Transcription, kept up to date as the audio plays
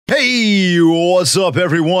Hey, what's up,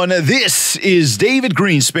 everyone? This is David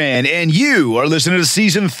Greenspan, and you are listening to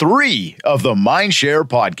Season 3 of the Mindshare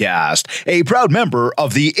Podcast, a proud member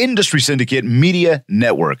of the Industry Syndicate Media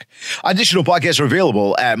Network. Additional podcasts are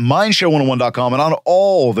available at mindshare101.com and on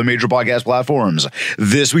all the major podcast platforms.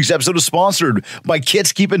 This week's episode is sponsored by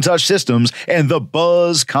Kits Keep in Touch Systems and the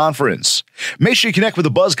Buzz Conference. Make sure you connect with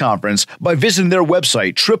the Buzz Conference by visiting their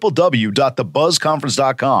website,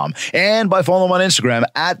 www.thebuzzconference.com, and by following them on Instagram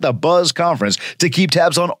at the Buzz Conference to keep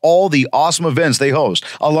tabs on all the awesome events they host,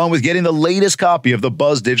 along with getting the latest copy of the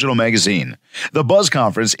Buzz Digital Magazine. The Buzz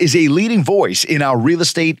Conference is a leading voice in our real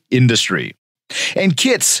estate industry. And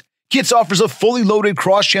Kits offers a fully loaded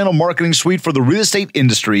cross-channel marketing suite for the real estate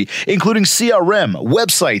industry, including CRM,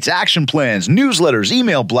 websites, action plans, newsletters,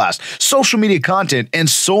 email blasts, social media content, and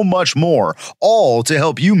so much more, all to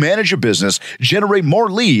help you manage your business, generate more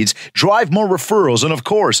leads, drive more referrals, and of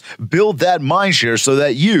course, build that mindshare so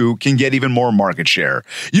that you can get even more market share.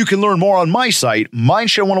 You can learn more on my site,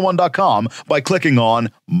 mindshare101.com, by clicking on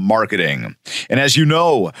marketing. And as you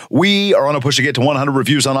know, we are on a push to get to 100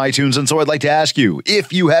 reviews on iTunes, and so I'd like to ask you,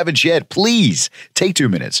 if you haven't yet, please take 2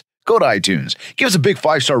 minutes. Go to iTunes, give us a big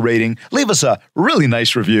 5-star rating, leave us a really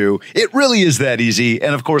nice review. It really is that easy.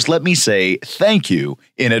 And of course, let me say thank you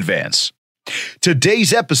in advance.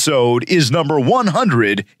 Today's episode is number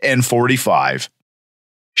 145.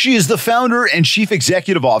 She is the founder and chief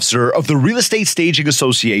executive officer of the Real Estate Staging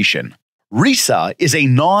Association. RESA is a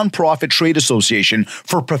nonprofit trade association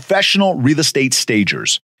for professional real estate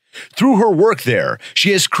stagers. Through her work there,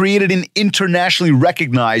 she has created an internationally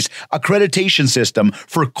recognized accreditation system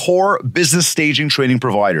for core business staging training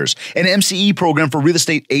providers, an MCE program for real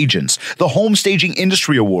estate agents, the Home Staging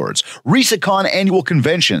Industry Awards, RESACon annual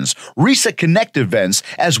conventions, RESA Connect events,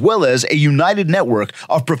 as well as a united network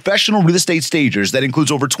of professional real estate stagers that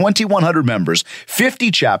includes over 2,100 members,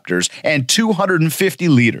 50 chapters, and 250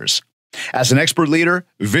 leaders. As an expert leader,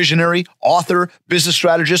 visionary, author, business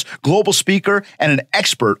strategist, global speaker, and an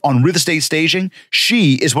expert on real estate staging,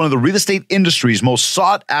 she is one of the real estate industry's most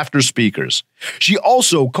sought-after speakers. She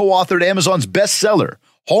also co-authored Amazon's bestseller,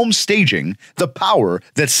 Home Staging: The Power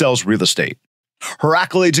That Sells Real Estate. Her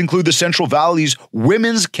accolades include the Central Valley's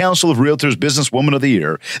Women's Council of Realtors Businesswoman of the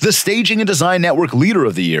Year, the Staging and Design Network Leader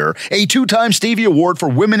of the Year, a 2-time Stevie Award for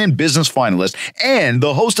Women in Business finalist, and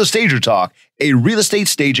the host of Stager Talk, a real estate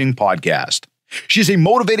staging podcast. She's a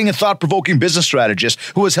motivating and thought-provoking business strategist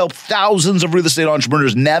who has helped thousands of real estate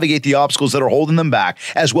entrepreneurs navigate the obstacles that are holding them back,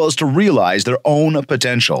 as well as to realize their own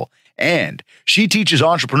potential. And she teaches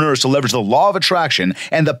entrepreneurs to leverage the law of attraction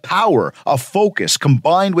and the power of focus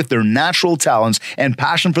combined with their natural talents and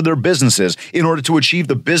passion for their businesses in order to achieve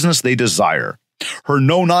the business they desire. Her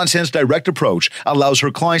no-nonsense direct approach allows her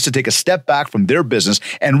clients to take a step back from their business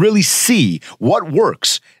and really see what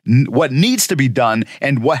works, what needs to be done,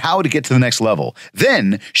 and how to get to the next level.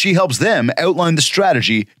 Then she helps them outline the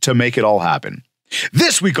strategy to make it all happen.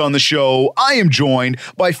 This week on the show, I am joined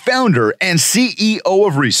by founder and CEO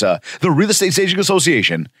of RESA, the Real Estate Staging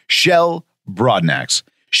Association, Shell Brodnax.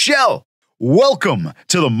 Shell, welcome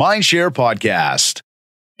to the Mindshare Podcast.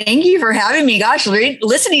 Thank you for having me. Gosh,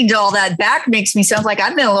 listening to all that back makes me sound like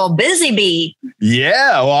I've been a little busy bee.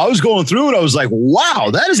 Yeah, well, I was going through it. I was like, wow,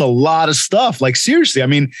 that is a lot of stuff. Like, seriously, I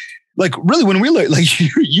mean, like, really, when we look, like,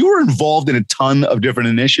 you were involved in a ton of different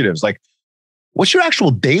initiatives. Like, what's your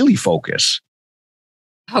actual daily focus?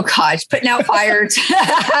 Oh gosh, putting out fires.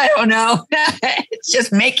 I don't know. It's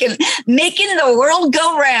just making the world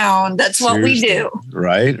go round. That's what we do.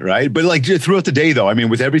 Right. But like throughout the day, though, I mean,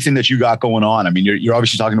 with everything that you got going on, I mean, you're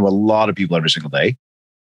obviously talking to a lot of people every single day.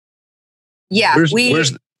 Yeah.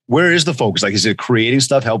 Where is the focus? Like, is it creating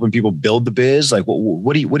stuff, helping people build the biz? Like,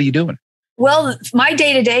 what are you doing? Well, my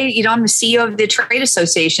day-to-day, I'm the CEO of the Trade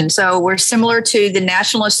Association. So we're similar to the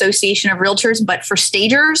National Association of Realtors, but for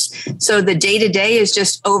stagers. So the day-to-day is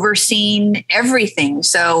just overseeing everything.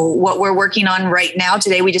 So what we're working on right now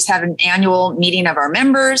today, we just have an annual meeting of our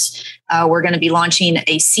members. We're going to be launching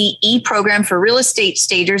a CE program for real estate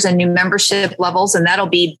stagers and new membership levels, and that'll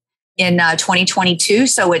be in 2022.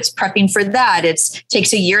 So it's prepping for that. It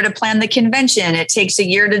takes a year to plan the convention. It takes a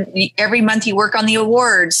year every month you work on the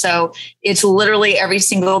awards. So it's literally every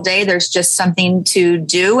single day there's just something to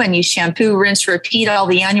do, and you shampoo, rinse, repeat all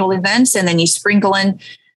the annual events. And then you sprinkle in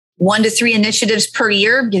 1 to 3 initiatives per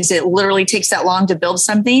year because it literally takes that long to build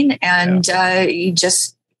something. And you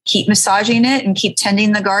just keep massaging it and keep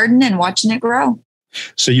tending the garden and watching it grow.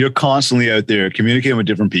 So you're constantly out there communicating with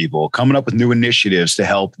different people, coming up with new initiatives to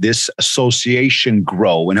help this association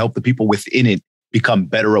grow and help the people within it become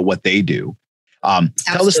better at what they do.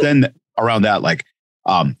 Tell us then around that, like,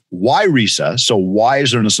 Why RESA? So why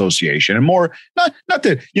is there an association? And more, not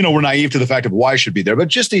that, we're naive to the fact of why it should be there, but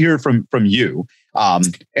just to hear from you.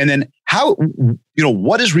 And then how,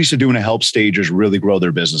 what is RESA doing to help stagers really grow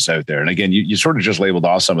their business out there? And again, you sort of just labeled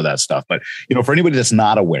off some of that stuff, but, for anybody that's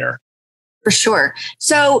not aware. For sure.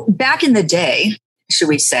 So back in the day, should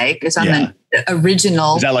we say, because I'm an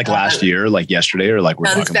original. Is that like last year, like yesterday, or like we're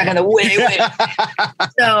no, talking back about? in the way.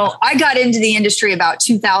 So I got into the industry about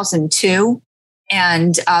 2002.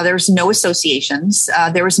 And there was no associations.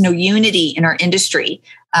 There was no unity in our industry.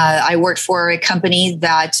 I worked for a company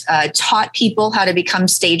that taught people how to become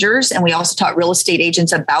stagers. And we also taught real estate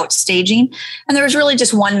agents about staging. And there was really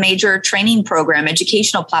just one major training program,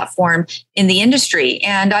 educational platform in the industry.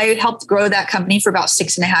 And I helped grow that company for about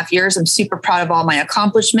 6.5 years. I'm super proud of all my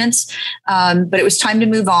accomplishments. But it was time to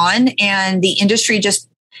move on. And the industry just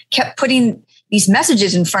kept putting these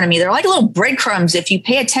messages in front of me. They're like little breadcrumbs. If you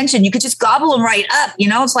pay attention, you could just gobble them right up.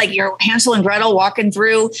 It's like you're Hansel and Gretel walking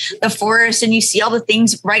through the forest and you see all the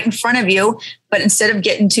things right in front of you. But instead of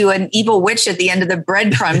getting to an evil witch at the end of the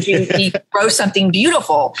breadcrumbs, you grow something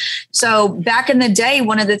beautiful. So back in the day,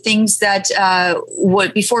 one of the things that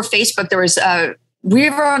before Facebook, there was we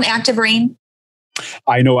were on Active Rain.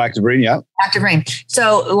 I know Active Rain, yeah. Active Rain.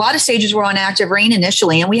 So a lot of stagers were on Active Rain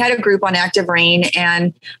initially, and we had a group on Active Rain,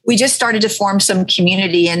 and we just started to form some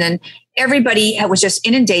community. And then everybody was just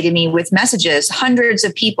inundating me with messages, hundreds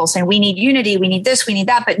of people saying, we need unity, we need this, we need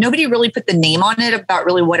that. But nobody really put the name on it about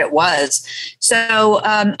really what it was. So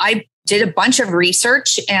I did a bunch of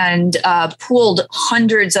research and pooled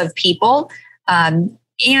hundreds of people.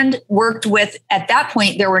 And worked with, at that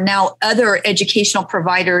point, there were now other educational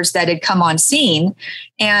providers that had come on scene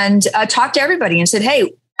and talked to everybody and said,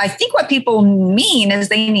 hey, I think what people mean is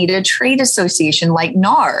they need a trade association like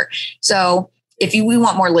NAR. So if we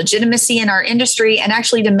want more legitimacy in our industry and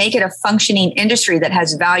actually to make it a functioning industry that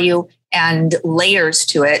has value and layers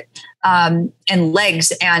to it and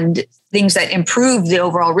legs and things that improve the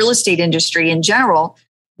overall real estate industry in general,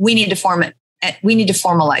 we need to form it. We need to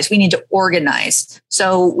formalize, we need to organize.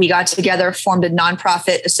 So we got together, formed a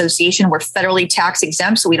nonprofit association. We're federally tax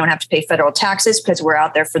exempt, so we don't have to pay federal taxes because we're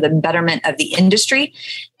out there for the betterment of the industry.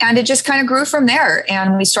 And it just kind of grew from there.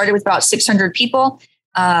 And we started with about 600 people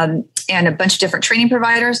and a bunch of different training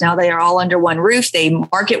providers. Now they are all under one roof. They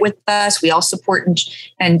market with us. We all support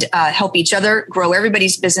and help each other grow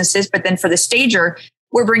everybody's businesses. But then for the stager,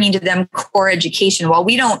 we're bringing to them core education. While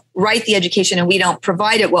we don't write the education and we don't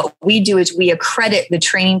provide it, what we do is we accredit the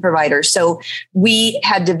training providers. So we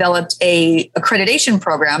had developed a accreditation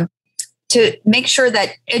program to make sure that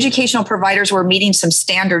educational providers were meeting some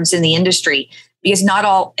standards in the industry, because not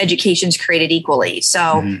all education is created equally.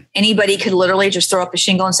 So anybody could literally just throw up a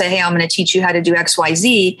shingle and say, hey, I'm going to teach you how to do X, Y,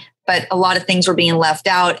 Z. But a lot of things were being left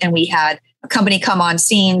out. And we had a company come on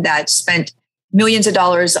scene that spent millions of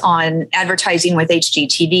dollars on advertising with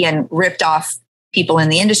HGTV and ripped off people in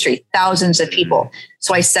the industry, thousands of people.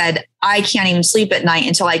 So I said, I can't even sleep at night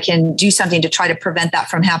until I can do something to try to prevent that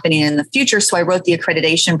from happening in the future. So I wrote the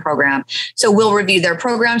accreditation program. So we'll review their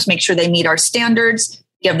programs, make sure they meet our standards,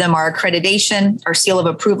 give them our accreditation, our seal of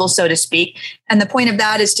approval, so to speak. And the point of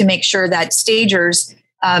that is to make sure that stagers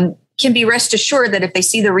can be rest assured that if they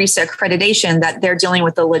see the RESA accreditation, that they're dealing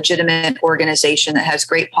with a legitimate organization that has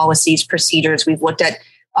great policies, procedures. We've looked at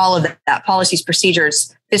all of that, policies,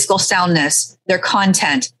 procedures, fiscal soundness, their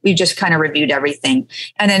content. We've just kind of reviewed everything.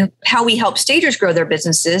 And then how we help stagers grow their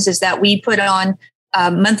businesses is that we put on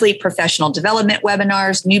monthly professional development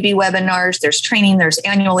webinars, newbie webinars, there's training, there's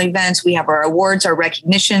annual events. We have our awards, our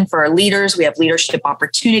recognition for our leaders. We have leadership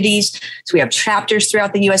opportunities. So we have chapters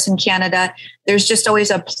throughout the US and Canada. There's just always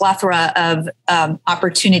a plethora of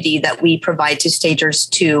opportunity that we provide to stagers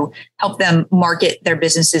to help them market their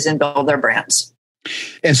businesses and build their brands.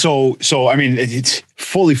 And so, I mean, it's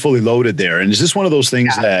fully loaded there. And is this one of those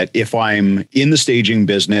things that if I'm in the staging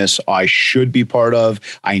business, I should be part of,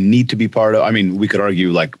 I need to be part of? I mean, we could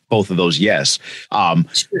argue like both of those, yes.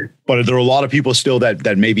 Sure. But there are a lot of people still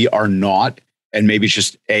that maybe are not, and maybe it's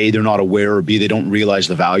just A, they're not aware, or B, they don't realize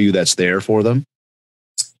the value that's there for them.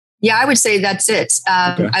 Yeah, I would say that's it.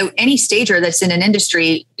 Any stager that's in an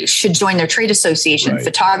industry should join their trade association. Right.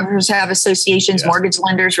 Photographers have associations, mortgage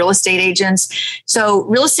lenders, real estate agents. So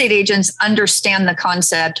real estate agents understand the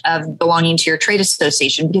concept of belonging to your trade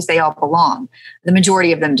association because they all belong. The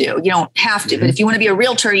majority of them do. You don't have to, but if you want to be a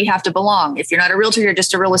realtor, you have to belong. If you're not a realtor, you're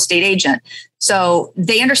just a real estate agent. So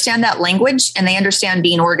they understand that language and they understand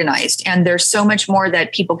being organized. And there's so much more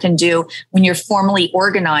that people can do when you're formally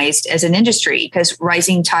organized as an industry, because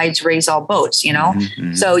rising tides raise all boats, you know?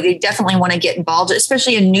 So they definitely want to get involved,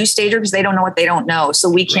 especially a new stager, because they don't know what they don't know. So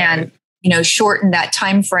we can shorten that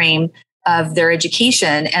time frame of their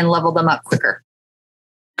education and level them up quicker.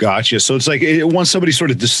 Gotcha. So it's like once somebody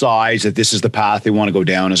sort of decides that this is the path they want to go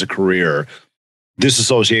down as a career, this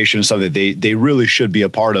association is something that they really should be a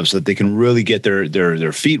part of so that they can really get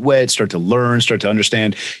their feet wet, start to learn, start to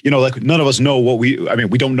understand. Like none of us know we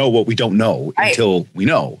don't know what we don't know until we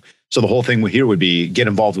know. So the whole thing here would be get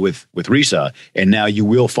involved with RESA, and now you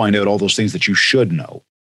will find out all those things that you should know.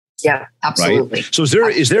 Yeah, absolutely. Right? So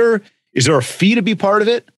is there a fee to be part of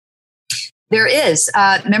it? There is.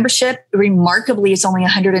 Membership, remarkably, is only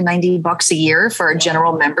 $190 a year for a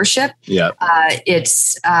general membership. Yeah.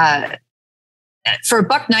 It's for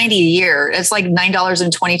 $190 a year. It's like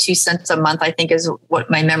 $9.22 a month, I think is what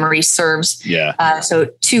my memory serves. Yeah. So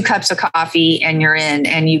 2 cups of coffee and you're in,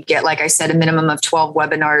 and you get, like I said, a minimum of 12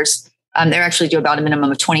 webinars. They actually do about a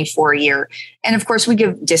minimum of 24 a year. And of course we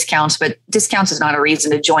give discounts, but discounts is not a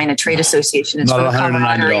reason to join a trade association. It's for the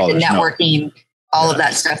camaraderie, the networking, all of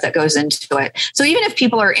that stuff that goes into it. So even if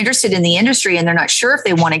people are interested in the industry and they're not sure if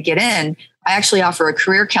they want to get in, I actually offer a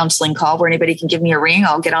career counseling call where anybody can give me a ring.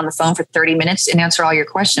 I'll get on the phone for 30 minutes and answer all your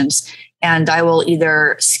questions. And I will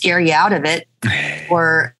either scare you out of it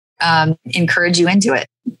or encourage you into it.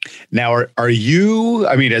 Now, are you,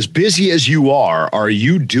 as busy as you are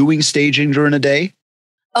you doing staging during a day?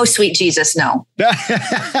 Oh, sweet Jesus, no.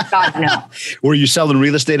 God, no. Were you selling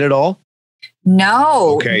real estate at all?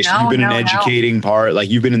 No. Okay, so you've been in educating part,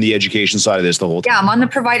 like you've been in the education side of this the whole time. Yeah, I'm on the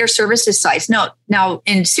provider services side. No, now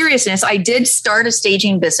in seriousness, I did start a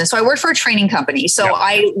staging business. So I worked for a training company. So yep.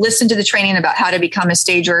 I listened to the training about how to become a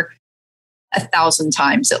stager 1,000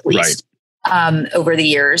 times at least over the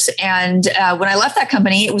years. And when I left that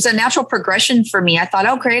company, it was a natural progression for me. I thought,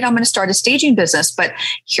 oh, great, I'm going to start a staging business. But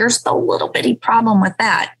here's the little bitty problem with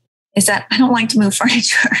that is that I don't like to move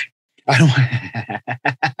furniture. I don't.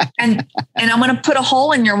 and I'm going to put a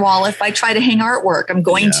hole in your wall if I try to hang artwork. I'm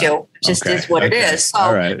going to. It just is what it is. So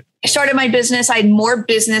all right. I started my business. I had more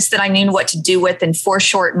business than I knew what to do with in 4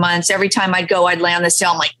 short months. Every time I'd go, I'd land the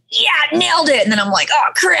sale. I'm like, yeah, nailed it. And then I'm like,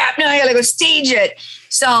 oh crap, now I got to go stage it.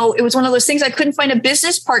 So it was one of those things I couldn't find a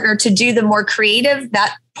business partner to do the more creative,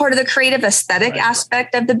 that part of the creative aesthetic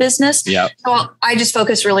aspect of the business. Yep. So I just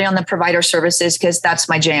focus really on the provider services because that's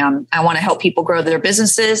my jam. I want to help people grow their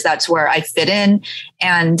businesses. That's where I fit in.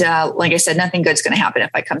 And like I said, nothing good's going to happen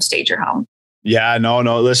if I come stage your home. Yeah, no.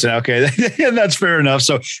 Listen, okay, that's fair enough.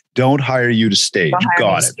 So don't hire you to stage.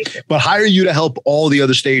 Got it. But hire you to help all the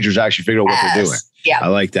other stagers actually figure out what they're doing. Yeah, I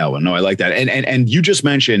like that one. No, I like that. And you just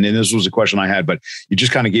mentioned, and this was a question I had, but you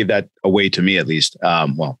just kind of gave that away to me at least.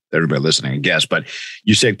 Well, everybody listening, I guess. But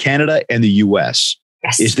you said Canada and the US.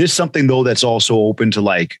 Yes. Is this something though that's also open to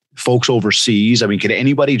like folks overseas? Can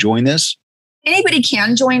anybody join this? Anybody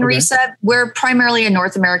can join RESA. We're primarily a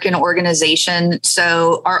North American organization.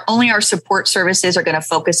 So our support services are going to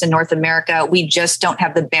focus in North America. We just don't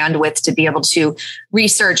have the bandwidth to be able to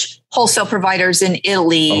research wholesale providers in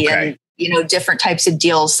Italy and different types of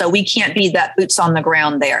deals. So we can't be that boots on the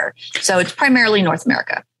ground there. So it's primarily North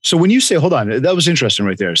America. So when you say, hold on, that was interesting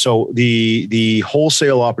right there. So the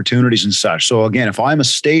wholesale opportunities and such. So again, if I'm a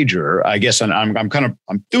stager, I guess I'm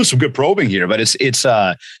doing some good probing here, but it's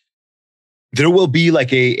there will be like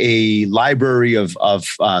a library of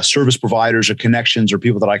service providers or connections or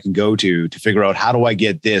people that I can go to figure out how do I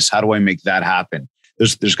get this? How do I make that happen?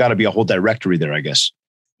 There's got to be a whole directory there, I guess.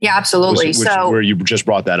 Yeah, absolutely. Where you just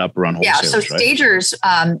brought that up around wholesale. Yeah, so stagers,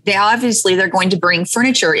 they're going to bring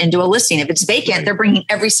furniture into a listing. If it's vacant, they're bringing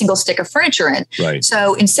every single stick of furniture in. Right.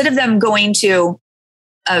 So instead of them going to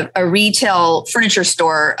a retail furniture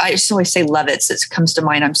store, I just always say Levitt's. It comes to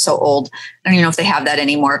mind. I'm so old. I don't even know if they have that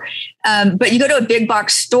anymore. But you go to a big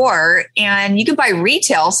box store and you can buy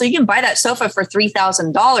retail. So you can buy that sofa for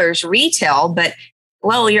 $3,000 retail, but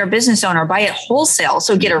you're a business owner, buy it wholesale.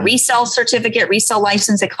 So get a resale certificate, resale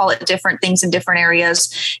license. They call it different things in different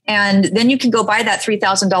areas. And then you can go buy that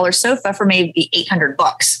 $3,000 sofa for maybe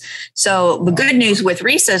 $800. So the good news with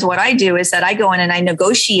RESA is what I do is that I go in and I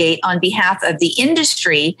negotiate on behalf of the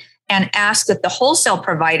industry and ask that the wholesale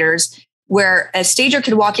providers, where a stager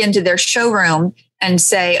could walk into their showroom and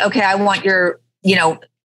say, okay, I want your,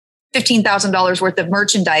 $15,000 worth of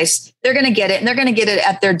merchandise, they're going to get it. And they're going to get it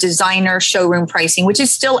at their designer showroom pricing, which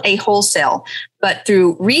is still a wholesale. But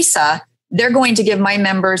through RESA, they're going to give my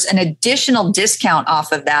members an additional discount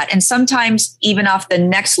off of that. And sometimes even off the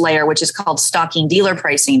next layer, which is called stocking dealer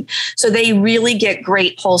pricing. So they really get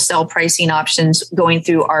great wholesale pricing options going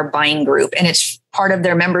through our buying group. And it's part of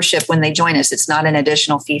their membership when they join us. It's not an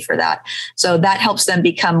additional fee for that. So that helps them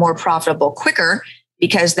become more profitable quicker,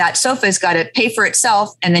 because that sofa's got to pay for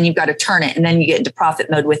itself, and then you've got to turn it, and then you get into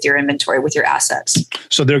profit mode with your inventory, with your assets.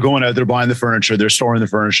 So they're going out, they're buying the furniture, they're storing the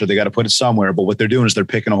furniture, they got to put it somewhere. But what they're doing is they're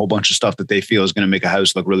picking a whole bunch of stuff that they feel is going to make a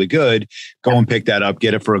house look really good. Go and pick that up,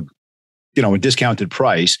 get it for a discounted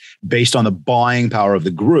price based on the buying power of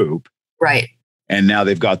the group. Right. And now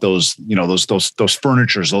they've got those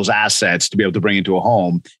furnitures, those assets to be able to bring into a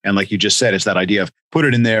home. And like you just said, it's that idea of put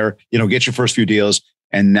it in there, get your first few deals,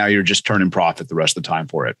 and now you're just turning profit the rest of the time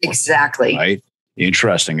for it. Exactly. Right.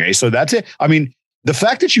 Interesting. Eh? So that's it. I mean, the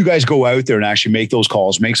fact that you guys go out there and actually make those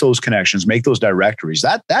calls, make those connections, make those directories,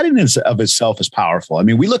 that in and of itself is powerful. I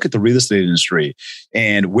mean, we look at the real estate industry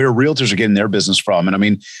and where realtors are getting their business from. And I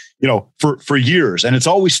mean, for years, and it's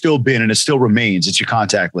always still been, and it still remains, it's your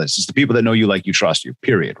contact list. It's the people that know you, like you, trust you,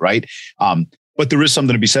 period. Right. But there is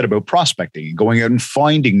something to be said about prospecting and going out and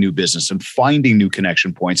finding new business and finding new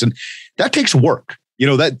connection points. And that takes work.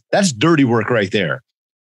 That's dirty work right there.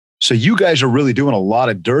 So you guys are really doing a lot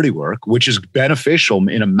of dirty work, which is beneficial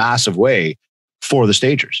in a massive way for the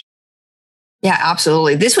stagers. Yeah,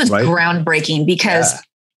 absolutely. This was groundbreaking because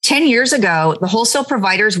 10 years ago, the wholesale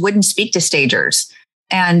providers wouldn't speak to stagers.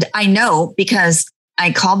 And I know because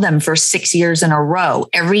I called them for 6 years in a row.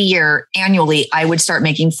 Every year, annually, I would start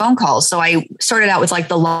making phone calls. So I started out with like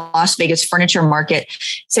the Las Vegas furniture market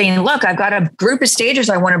saying, look, I've got a group of stagers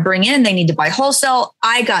I want to bring in. They need to buy wholesale.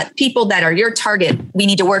 I got people that are your target. We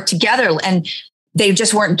need to work together. And they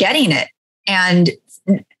just weren't getting it. And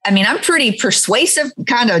I mean, I'm pretty persuasive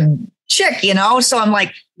kind of chick, So I'm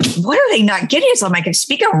like, what are they not getting? So I'm like,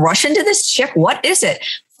 speak a Russian to this chick. What is it?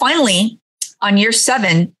 Finally, on year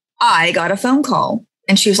 7, I got a phone call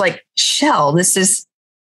and she was like, Shell, this is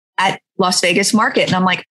at Las Vegas market. And I'm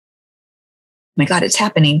like, oh my God, it's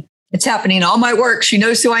happening. It's happening. All my work. She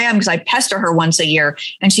knows who I am because I pester her once a year.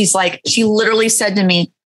 And she's like, she literally said to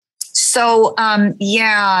me, so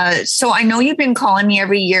I know you've been calling me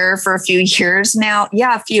every year for a few years now.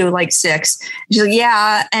 Yeah, a few, like 6. She's like,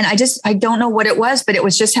 yeah. And I don't know what it was, but it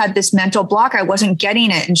was just had this mental block. I wasn't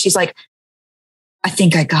getting it. And she's like, I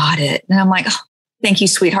think I got it. And I'm like, oh, thank you,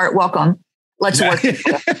 sweetheart. Welcome. Let's work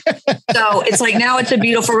together. So it's like, now it's a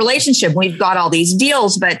beautiful relationship. We've got all these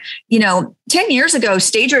deals, but 10 years ago,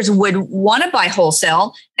 stagers would want to buy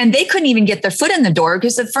wholesale and they couldn't even get their foot in the door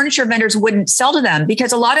because the furniture vendors wouldn't sell to them,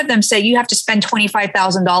 because a lot of them say you have to spend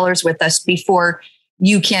 $25,000 with us before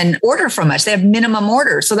you can order from us. They have minimum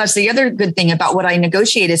orders. So that's the other good thing about what I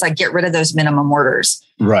negotiate is I get rid of those minimum orders.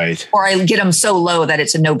 Right. Or I get them so low that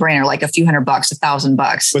it's a no brainer, like a few $100,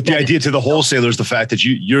 $1,000. But the idea to the wholesalers, the fact that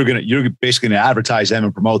you're basically going to advertise them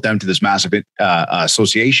and promote them to this massive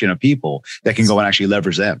association of people that can go and actually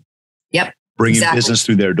leverage them. Yep. Bring in business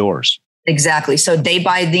through their doors. Exactly. So they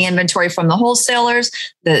buy the inventory from the wholesalers.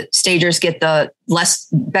 The stagers get the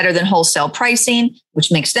better than wholesale pricing,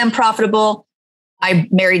 which makes them profitable. I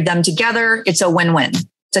married them together. It's a win-win.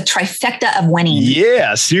 It's a trifecta of winning.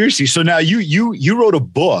 Yeah, seriously. So now you wrote a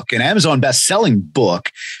book, an Amazon best-selling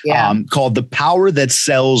book called The Power That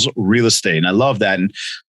Sells Real Estate. And I love that. And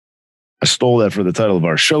I stole that for the title of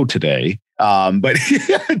our show today. But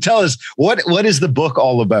tell us, what is the book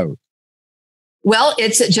all about? Well,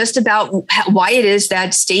 it's just about why it is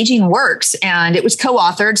that staging works. And it was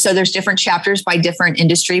co-authored. So there's different chapters by different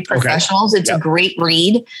industry professionals. Okay. It's a great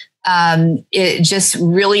read. It just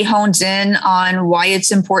really hones in on why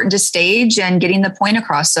it's important to stage and getting the point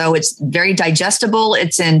across. So it's very digestible.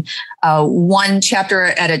 It's in one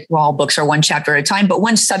chapter all books are one chapter at a time, but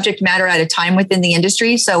one subject matter at a time within the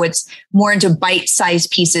industry. So it's more into bite-sized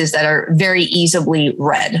pieces that are very easily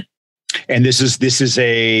read. And this is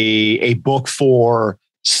a book for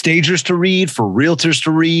stagers to read, for realtors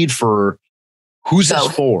to read, for who's this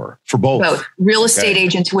for? For both. Both. Real estate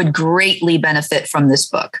agents would greatly benefit from this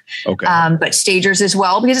book. Okay. But stagers as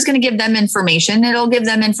well, because it's going to give them information. It'll give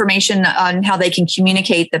them information on how they can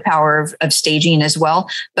communicate the power of staging as well.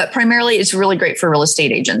 But primarily, it's really great for real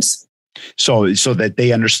estate agents. So that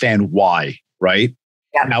they understand why, right?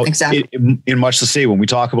 Yeah, now, exactly. In much the same, when we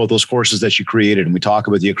talk about those courses that you created, and we talk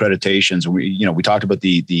about the accreditations, and we talked about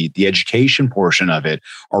the education portion of it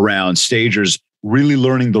around stagers really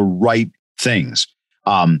learning the right things.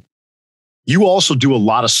 You also do a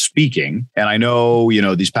lot of speaking, and I know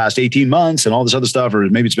these past 18 months and all this other stuff, or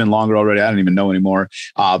maybe it's been longer already. I don't even know anymore.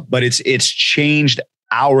 But it's changed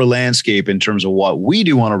our landscape in terms of what we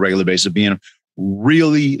do on a regular basis, being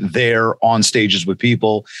really there on stages with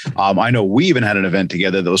people. I know we even had an event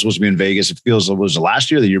together that was supposed to be in Vegas. It feels it was last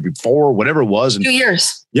year, the year before, whatever it was. And 2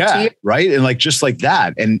 years. Yeah. 2 years. Right. And just like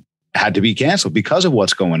that, and had to be canceled because of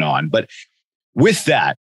what's going on. But with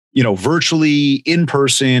that, virtually, in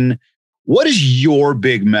person, What is your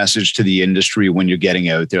big message to the industry when you're getting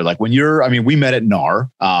out there? Like when you're, I mean, we met at NAR,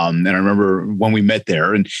 and I remember when we met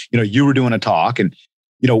there, and you were doing a talk, and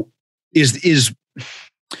is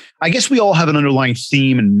I guess we all have an underlying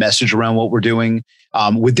theme and message around what we're doing.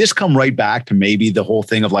 Would this come right back to maybe the whole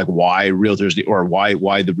thing of like why realtors or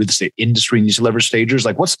why the real estate industry needs to leverage stagers?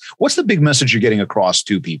 Like what's the big message you're getting across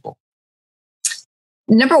to people?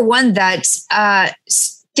 Number one, that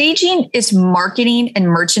staging is marketing and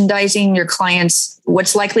merchandising your clients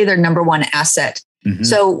what's likely their number one asset. Mm-hmm.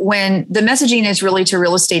 So when the messaging is really to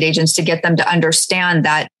real estate agents to get them to understand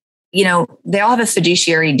that, they all have a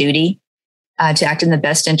fiduciary duty to act in the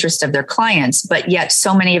best interest of their clients, but yet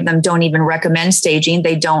so many of them don't even recommend staging.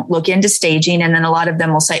 They don't look into staging. And then a lot of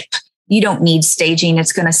them will say, you don't need staging.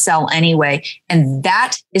 It's going to sell anyway. And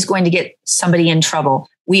that is going to get somebody in trouble.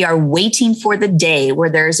 We are waiting for the day where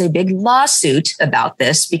there is a big lawsuit about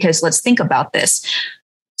this, because let's think about this.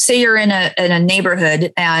 Say you're in a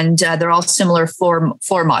neighborhood and they're all similar floor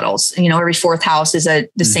models. Every fourth house is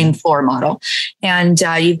the same floor model. And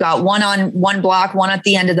you've got one on one block, one at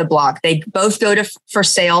the end of the block. They both go for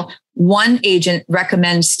sale. One agent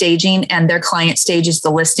recommends staging and their client stages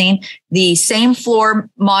the listing. The same floor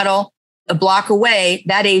model a block away,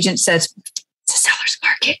 that agent says, it's a seller's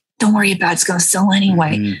market. Don't worry about it. It's going to sell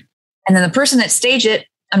anyway. Mm-hmm. And then the person that staged it,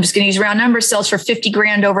 I'm just going to use round numbers, sells for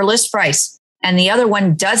 $50,000 over list price. And the other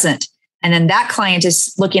one doesn't. And then that client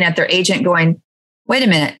is looking at their agent going, wait a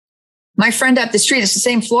minute, my friend up the street, it's the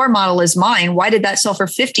same floor model as mine. Why did that sell for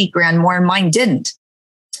 $50,000 more and mine didn't?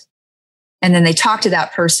 And then they talk to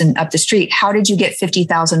that person up the street. How did you get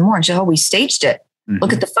 $50,000 more? And she said, we staged it. Mm-hmm.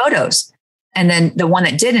 Look at the photos. And then the one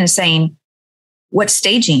that didn't is saying, what's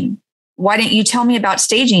staging? Why didn't you tell me about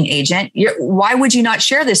staging, agent? Why would you not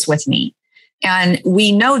share this with me? And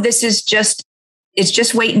we know this is it's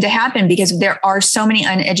just waiting to happen, because there are so many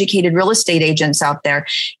uneducated real estate agents out there.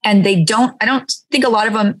 And I don't think a lot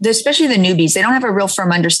of them, especially the newbies, they don't have a real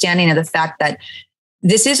firm understanding of the fact that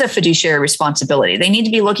this is a fiduciary responsibility. They need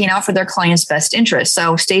to be looking out for their client's best interest.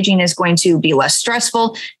 So staging is going to be less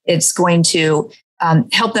stressful. It's going to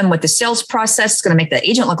help them with the sales process. It's going to make the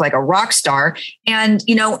agent look like a rock star. And,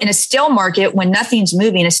 in a still market, when nothing's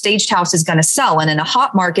moving, a staged house is going to sell. And in a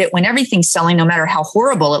hot market, when everything's selling, no matter how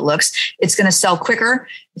horrible it looks, it's going to sell quicker.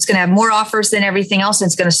 It's going to have more offers than everything else. And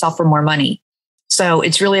it's going to sell for more money. So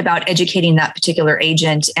it's really about educating that particular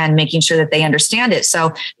agent and making sure that they understand it.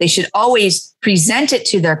 So they should always present it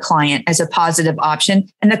to their client as a positive option.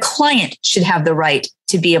 And the client should have the right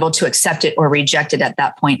to be able to accept it or reject it at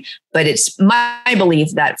that point. But it's my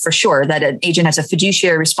belief that for sure that an agent has a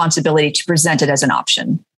fiduciary responsibility to present it as an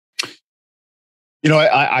option.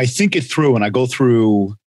 I think it through, and I go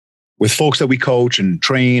through with folks that we coach and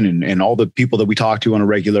train and all the people that we talk to on a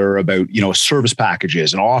regular about, service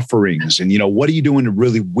packages and offerings and, what are you doing to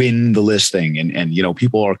really win the listing? And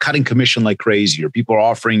people are cutting commission like crazy, or people are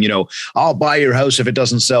offering, I'll buy your house if it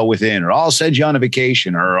doesn't sell within, or I'll send you on a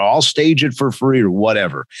vacation, or I'll stage it for free, or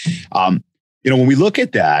whatever. When we look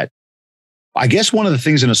at that, I guess one of the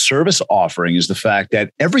things in a service offering is the fact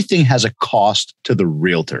that everything has a cost to the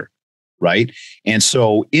realtor, right? And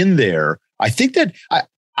so in there, I think that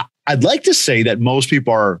I'd like to say that most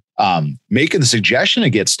people are making the suggestion to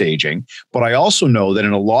get staging, but I also know that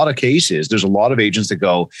in a lot of cases, there's a lot of agents that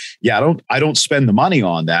go, yeah, I don't spend the money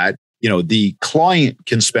on that. The client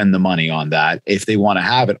can spend the money on that. If they want to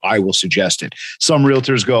have it, I will suggest it. Some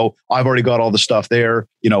realtors go, I've already got all the stuff there.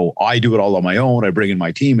 I do it all on my own. I bring in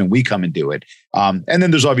my team and we come and do it. And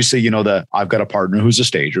then there's obviously, I've got a partner who's a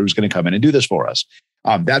stager who's going to come in and do this for us.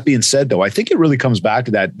 That being said, though, I think it really comes back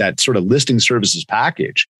to that sort of listing services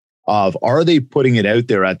package of, are they putting it out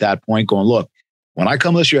there at that point going, look, when I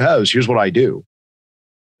come list your house, here's what I do.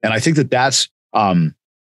 And I think that's,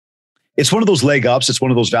 it's one of those leg ups. It's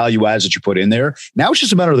one of those value adds that you put in there. Now it's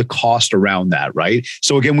just a matter of the cost around that, right?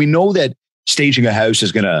 So again, we know that staging a house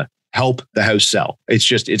is going to help the house sell. It's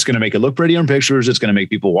going to make it look pretty on pictures. It's going to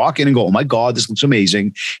make people walk in and go, oh my God, this looks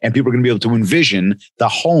amazing. And people are going to be able to envision the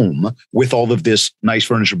home with all of this nice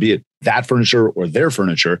furniture, be it that furniture or their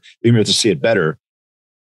furniture, being able to see it better,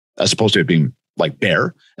 as opposed to it being like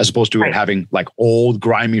bare, as opposed to it having like old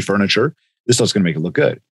grimy furniture. This stuff's going to make it look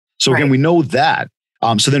good. So again, we know that.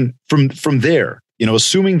 So then from there,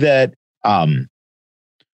 assuming that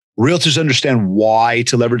realtors understand why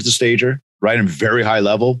to leverage the stager, right? And very high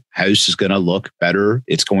level, house is going to look better.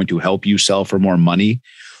 It's going to help you sell for more money.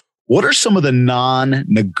 What are some of the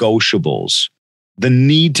non-negotiables, the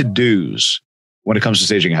need to do's when it comes to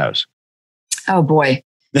staging a house? Oh boy.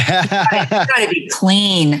 It's got to be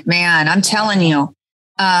clean, man. I'm telling you,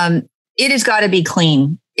 it has got to be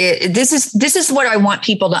clean. This is what I want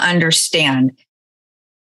people to understand.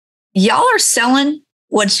 Y'all are selling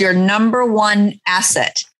what's your number one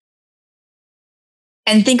asset.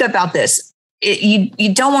 And think about this.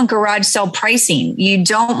 You don't want garage sale pricing. You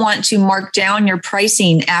don't want to mark down your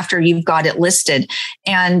pricing after you've got it listed.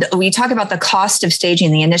 And we talk about the cost of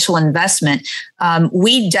staging, the initial investment.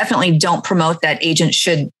 We definitely don't promote that agents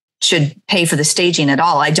should pay for the staging at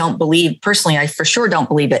all. I don't believe, personally, I for sure don't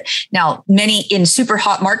believe it. Now, in super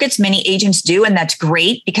hot markets, many agents do, and that's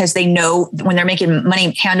great because they know when they're making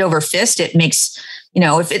money hand over fist, it makes,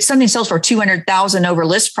 if it's something sells for $200,000 over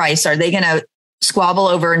list price, are they going to squabble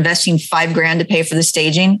over investing $5,000 to pay for the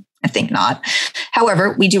staging? I think not.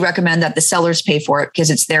 However, we do recommend that the sellers pay for it because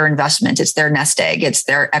it's their investment. It's their nest egg. It's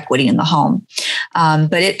their equity in the home.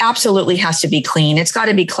 But it absolutely has to be clean. It's got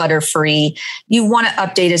to be clutter free. You want to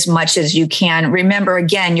update as much as you can. Remember,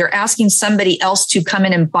 again, you're asking somebody else to come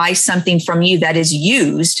in and buy something from you that is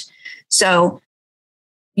used. So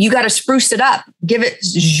you got to spruce it up,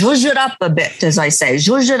 zhuzh it up a bit, as I say,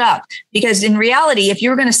 zhuzh it up. Because in reality, if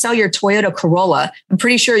you're going to sell your Toyota Corolla, I'm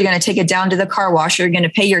pretty sure you're going to take it down to the car wash. You're going to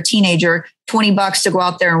pay your teenager $20 to go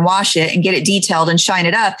out there and wash it and get it detailed and shine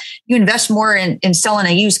it up. You invest more in selling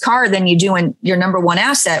a used car than you do in your number one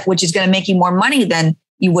asset, which is going to make you more money than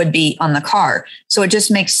you would be on the car. So it just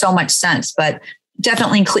makes so much sense. But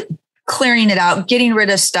definitely clearing it out, getting rid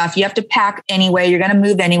of stuff. You have to pack anyway. You're going to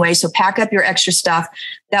move anyway. So pack up your extra stuff.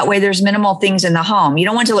 That way there's minimal things in the home. You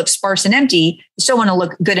don't want to look sparse and empty. You still want to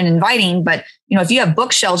look good and inviting. But, if you have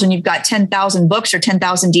bookshelves and you've got 10,000 books or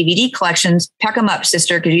 10,000 DVD collections, pack them up,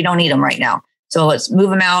 sister, because you don't need them right now. So let's move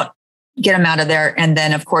them out, get them out of there. And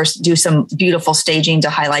then, of course, do some beautiful staging to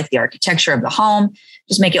highlight the architecture of the home.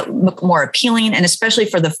 Just make it look more appealing. And especially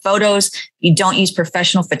for the photos, you don't use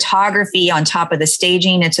professional photography on top of the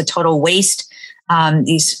staging. It's a total waste.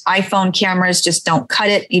 These iPhone cameras just don't cut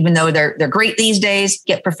it, even though they're great these days.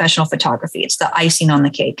 Get professional photography. It's the icing on the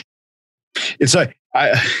cake. It's like,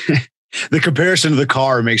 the comparison to the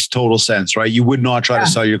car makes total sense, right? You would not try to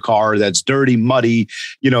sell your car that's dirty, muddy.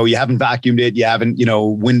 You haven't vacuumed it. You haven't,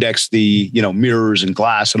 Windexed the, mirrors and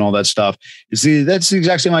glass and all that stuff. That's the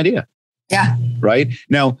exact same idea. Yeah. Right.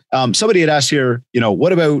 Now, somebody had asked here,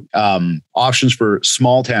 what about options for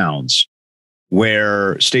small towns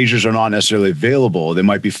where stagers are not necessarily available? They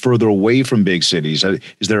might be further away from big cities.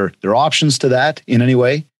 Is there options to that in any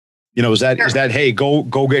way? Is that, hey,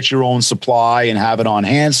 go get your own supply and have it on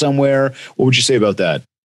hand somewhere? What would you say about that?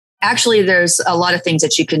 Actually, there's a lot of things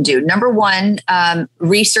that you can do. Number one,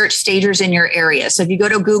 research stagers in your area. So if you go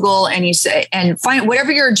to Google and you say, and find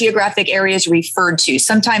whatever your geographic area is referred to,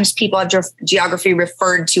 sometimes people have geography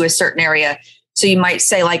referred to a certain area. So you might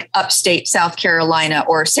say like upstate South Carolina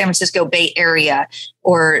or San Francisco Bay Area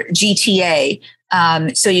or GTA.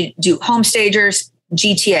 So you do home stagers,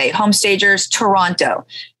 GTA, home stagers, Toronto,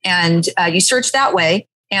 and you search that way.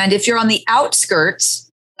 And if you're on the outskirts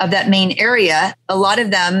of that main area, a lot of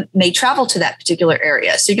them may travel to that particular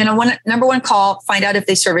area. So you're going to want to, number one, call, find out if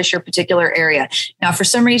they service your particular area. Now, for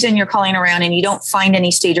some reason, you're calling around and you don't find any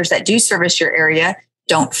stagers that do service your area,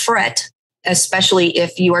 don't fret, especially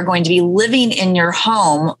if you are going to be living in your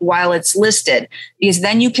home while it's listed, because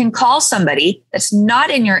then you can call somebody that's not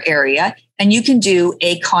in your area and you can do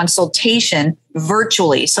a consultation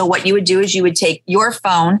virtually. So what you would do is you would take your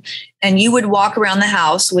phone and you would walk around the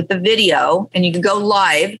house with the video, and you can go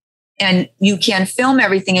live and you can film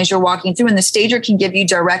everything as you're walking through, and the stager can give you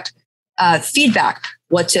direct feedback,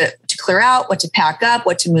 what to clear out, what to pack up,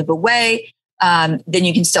 what to move away. Then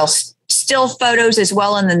you can still photos as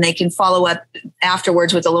well. And then they can follow up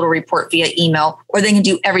afterwards with a little report via email, or they can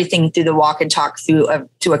do everything through the walk and talk through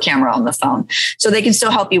to a camera on the phone. So they can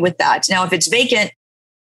still help you with that. Now, if it's vacant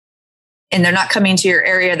and they're not coming to your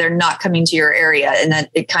area, they're not coming to your area. And that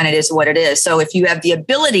it kind of is what it is. So if you have the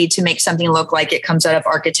ability to make something look like it comes out of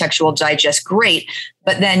Architectural Digest, great.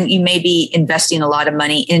 But then you may be investing a lot of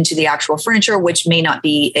money into the actual furniture, which may not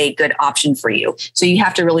be a good option for you. So you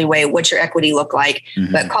have to really weigh what's your equity look like.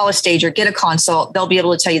 Mm-hmm. But call a stager, get a consult. They'll be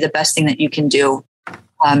able to tell you the best thing that you can do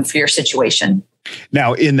for your situation.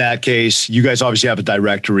 Now, in that case, you guys obviously have a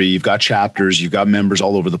directory. You've got chapters. You've got members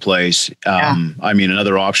all over the place. I mean,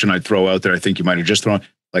 another option I'd throw out there, I think you might have just thrown,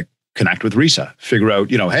 like, connect with RESA. Figure out,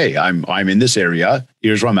 hey, I'm in this area.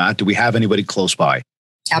 Here's where I'm at. Do we have anybody close by?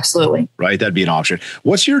 Absolutely. Right. That'd be an option.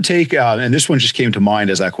 What's your take? And this one just came to mind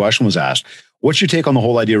as that question was asked. What's your take on the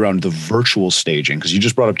whole idea around the virtual staging? Because you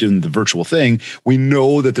just brought up doing the virtual thing. We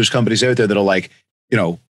know that there's companies out there that are like,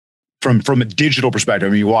 from a digital perspective, I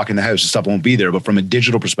mean, you walk in the house and stuff won't be there, but from a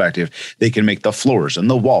digital perspective, they can make the floors and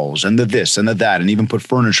the walls and the this and the that, and even put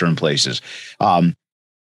furniture in places.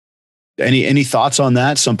 Any thoughts on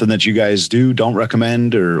that? Something that you guys don't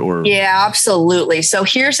recommend or? Yeah, absolutely. So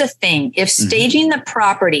here's the thing. If staging the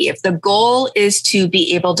property, if the goal is to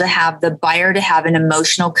be able to have the buyer to have an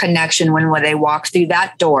emotional connection when they walk through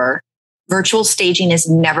that door, virtual staging is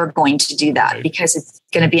never going to do that because it's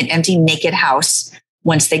going to be an empty, naked house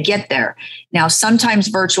once they get there. Now, sometimes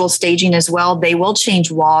virtual staging as well, they will change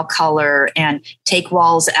wall color and take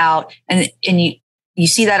walls out. And you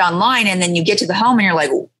see that online, and then you get to the home and you're like,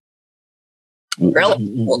 really?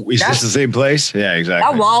 Is this the same place? Yeah, exactly.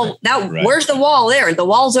 That wall, where's the wall there? The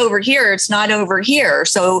wall's over here. It's not over here.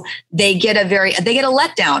 So they get a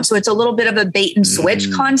letdown. So it's a little bit of a bait and switch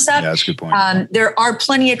concept. Yeah, that's a good point. There are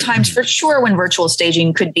plenty of times for sure when virtual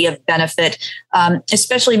staging could be of benefit,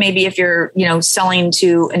 especially maybe if you're, selling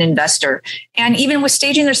to an investor. And even with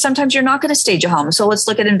staging, there's sometimes you're not going to stage a home. So let's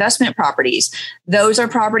look at investment properties. Those are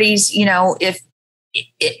properties,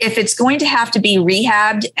 if it's going to have to be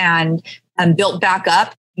rehabbed and built back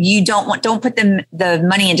up, you don't put the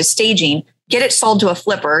money into staging. Get it sold to a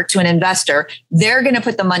flipper, to an investor. They're going to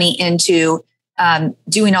put the money into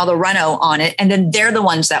doing all the reno on it, and then they're the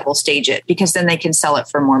ones that will stage it because then they can sell it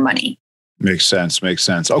for more money. Makes sense.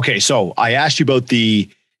 Okay, so I asked you about the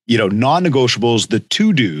non-negotiables, the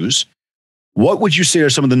to-dos. What would you say are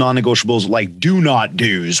some of the non-negotiables, like do not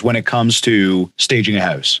do's, when it comes to staging a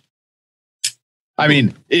house? I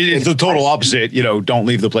mean, it's the total opposite. Don't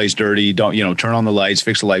leave the place dirty. Don't, turn on the lights,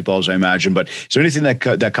 fix the light bulbs, I imagine. But is there anything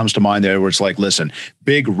that comes to mind there where it's like, listen,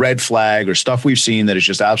 big red flag or stuff we've seen that is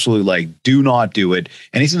just absolutely like, do not do it?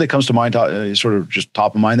 Anything that comes to mind, sort of just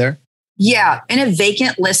top of mind there? Yeah. In a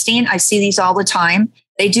vacant listing, I see these all the time.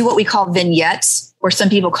 They do what we call vignettes, or some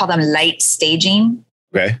people call them light staging.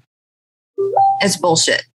 Okay. It's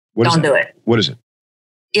bullshit. Don't do it. What is it?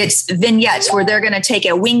 It's vignettes where they're going to take a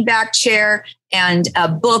wingback chair and a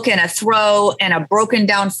book and a throw and a broken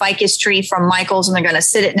down ficus tree from Michael's, and they're going to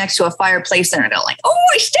sit it next to a fireplace and they're like, oh,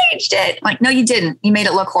 I staged it. Like, no, you didn't. You made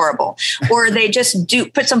it look horrible. Or they just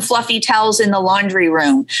put some fluffy towels in the laundry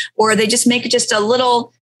room, or they just make just a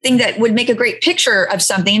little thing that would make a great picture of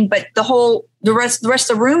something, but the rest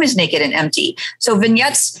of the room is naked and empty. So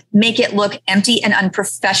vignettes make it look empty and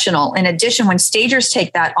unprofessional. In addition, when stagers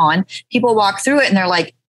take that on, people walk through it and they're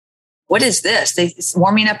like, what is this? It's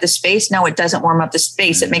warming up the space. No, it doesn't warm up the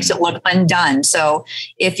space. It makes it look undone. So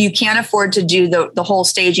if you can't afford to do the whole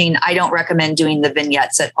staging, I don't recommend doing the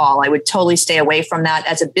vignettes at all. I would totally stay away from that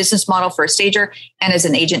as a business model for a stager, and as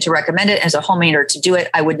an agent to recommend it. As a homemaker to do it,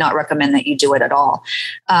 I would not recommend that you do it at all.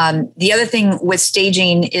 The other thing with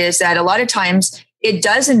staging is that a lot of times it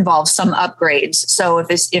does involve some upgrades. So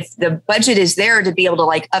if the budget is there to be able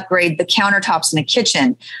to upgrade the countertops in the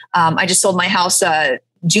kitchen, I just sold my house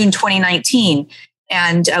June 2019,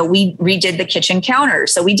 and we redid the kitchen counter.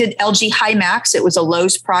 So we did LG High Max. It was a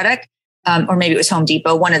Lowe's product, or maybe it was Home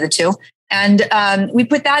Depot, one of the two. And we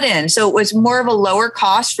put that in. So it was more of a lower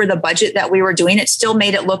cost for the budget that we were doing. It still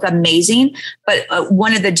made it look amazing. But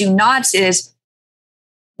one of the do nots is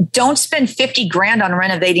don't spend 50 grand on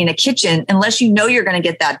renovating a kitchen unless you know you're going to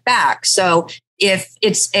get that back. So if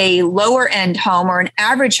it's a lower end home or an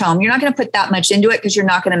average home, you're not going to put that much into it because you're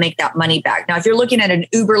not going to make that money back. Now, if you're looking at an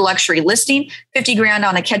uber luxury listing, 50 grand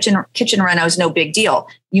on a kitchen reno is no big deal.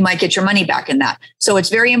 You might get your money back in that. So it's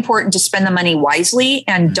very important to spend the money wisely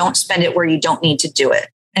and don't spend it where you don't need to do it.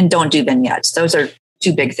 And don't do vignettes. Those are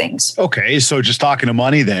two big things. Okay. So just talking to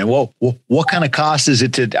money then, well, what kind of cost is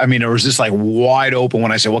it to, or is this wide open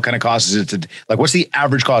when I say what kind of cost is it to, what's the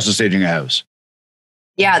average cost of staging a house?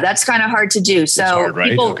 Yeah, that's kind of hard to do. So it's hard,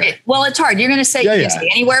 right? It's hard. You're going to say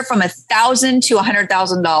anywhere from $1,000 to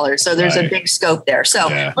 $100,000. So there's a big scope there. So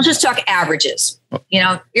let's just talk averages.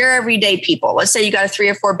 Your everyday people. Let's say you got a 3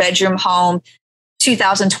 or 4 bedroom home,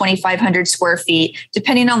 2,000, 2,500 square feet,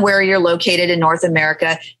 depending on where you're located in North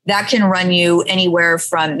America. That can run you anywhere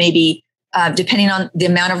from maybe depending on the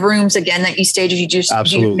amount of rooms, again, that you stage, if you just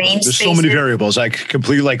absolutely. Main there's spaces. So many variables.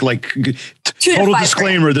 Completely total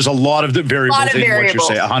disclaimer. Grand. There's a lot of variables in what you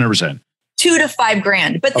say. 100%. $2 to $5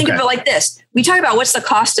 grand. But think of it like this. We talk about what's the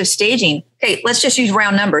cost of staging. Okay, let's just use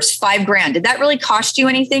round numbers. $5 grand. Did that really cost you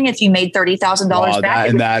anything if you made $30,000 back?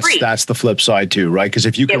 And that's the flip side too, right? Because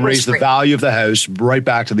if you can raise the value of the house, right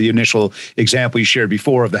back to the initial example you shared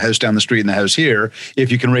before of the house down the street and the house here,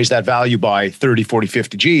 if you can raise that value by 30, 40,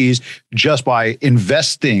 50 G's just by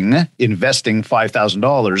investing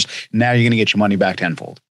 $5,000, now you're going to get your money back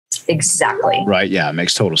tenfold. Exactly. Right. Yeah. It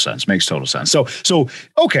makes total sense. So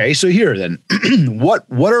okay. So here then, what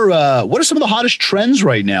are some of the hottest trends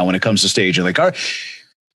right now when it comes to staging?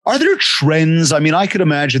 Are Are there trends? I mean, I could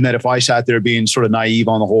imagine that if I sat there being sort of naive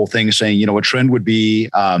on the whole thing, saying, a trend would be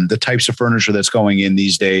the types of furniture that's going in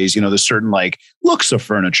these days. There's certain like looks of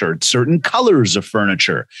furniture, certain colors of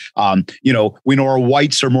furniture. We know our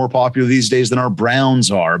whites are more popular these days than our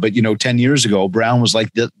browns are. But, 10 years ago, brown was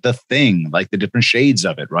like the thing, like the different shades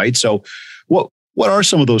of it. Right. So what are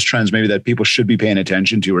some of those trends maybe that people should be paying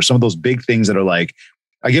attention to, or some of those big things that are like,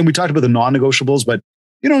 again, we talked about the non-negotiables, but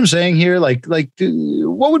you know what I'm saying here? Like,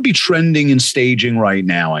 what would be trending in staging right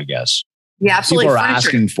now, I guess? Yeah, absolutely. People are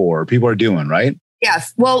asking for, people are doing, right?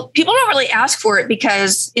 Yes. Well, people don't really ask for it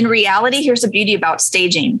because in reality, here's the beauty about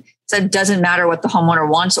staging. So it doesn't matter what the homeowner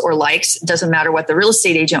wants or likes. It doesn't matter what the real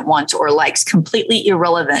estate agent wants or likes. Completely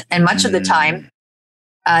irrelevant. And much of the time,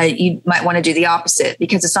 you might want to do the opposite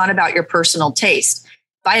because it's not about your personal taste.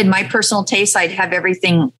 If I had my personal taste, I'd have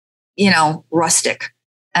everything, rustic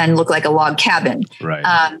and look like a log cabin.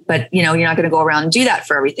 Right. But, you're not going to go around and do that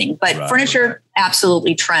for everything. But furniture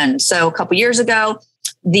absolutely trends. So a couple years ago,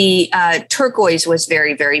 the turquoise was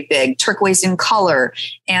very, very big, turquoise in color.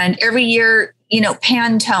 And every year,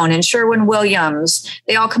 Pantone and Sherwin-Williams,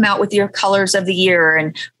 they all come out with your colors of the year.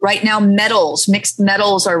 And right now, mixed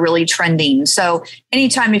metals are really trending. So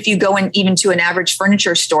anytime if you go in even to an average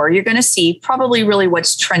furniture store, you're going to see probably really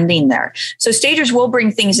what's trending there. So stagers will bring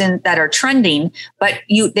things in that are trending, but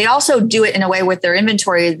they also do it in a way with their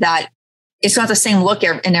inventory that it's not the same look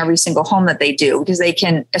in every single home that they do because they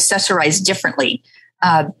can accessorize differently.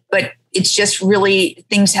 But it's just really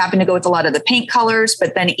things happen to go with a lot of the paint colors.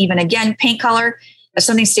 But then even again, paint color is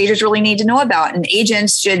something stagers really need to know about. And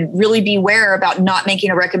agents should really beware about not making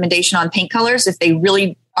a recommendation on paint colors if they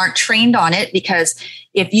really aren't trained on it. Because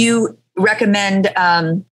if you recommend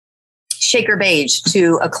Shaker Beige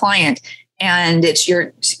to a client and it's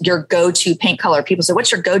your go-to paint color, people say,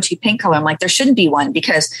 what's your go-to paint color? I'm like, there shouldn't be one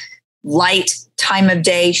because light, time of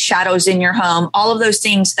day, shadows in your home, all of those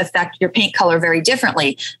things affect your paint color very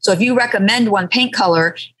differently. So if you recommend one paint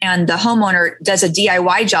color and the homeowner does a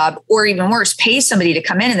DIY job, or even worse, pays somebody to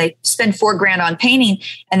come in and they spend $4,000 on painting,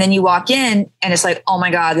 and then you walk in and it's like, oh my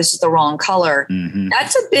God, this is the wrong color. Mm-hmm.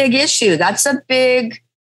 That's a big issue. That's a big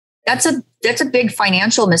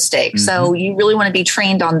financial mistake. Mm-hmm. So you really want to be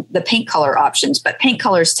trained on the paint color options, but paint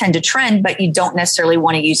colors tend to trend, but you don't necessarily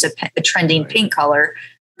want to use a trending paint color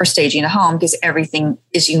for staging a home because everything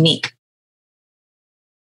is unique.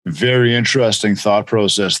 Very interesting thought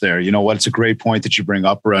process there. You know what? It's a great point that you bring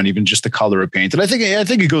up around even just the color of paint. And I think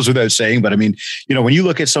it goes without saying, but I mean, when you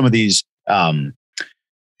look at some of these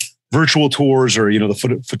virtual tours or,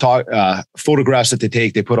 the photographs that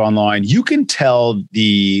they put online, you can tell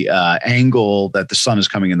the angle that the sun is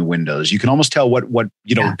coming in the windows. You can almost tell what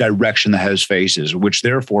direction the house faces, which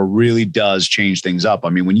therefore really does change things up. I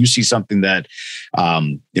mean, when you see something that,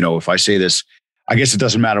 if I say this, I guess it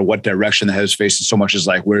doesn't matter what direction the house faces so much as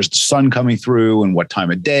like, where's the sun coming through and what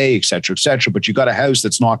time of day, et cetera, et cetera. But you got a house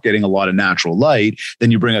that's not getting a lot of natural light.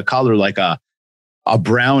 Then you bring a color like a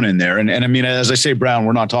brown in there. And I mean, as I say brown,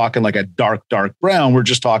 we're not talking like a dark brown. We're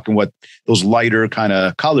just talking what those lighter kind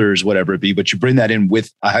of colors, whatever it be. But you bring that in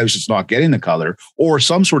with a house that's not getting the color or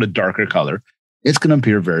some sort of darker color, it's going to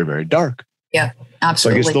appear very, very dark. Yeah,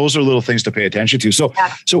 absolutely. So I guess those are little things to pay attention to. So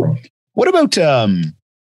what about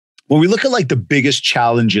when we look at like the biggest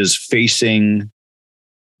challenges facing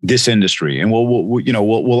this industry, and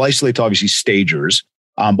we'll isolate to obviously stagers,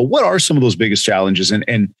 but what are some of those biggest challenges,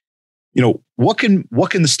 and what can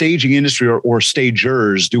the staging industry or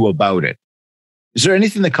stagers do about it? Is there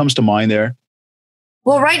anything that comes to mind there?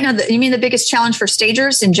 Well, right now, you mean the biggest challenge for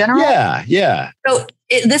stagers in general? Yeah. So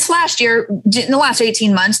this last year, in the last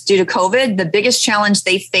 18 months, due to COVID, the biggest challenge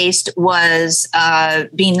they faced was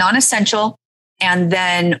being non-essential. And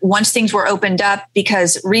then once things were opened up,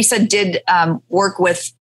 because RESA did work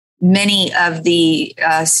with many of the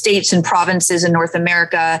states and provinces in North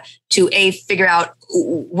America to figure out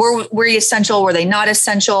were you essential, were they not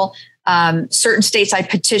essential? Certain states I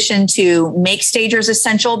petitioned to make stagers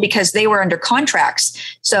essential because they were under contracts.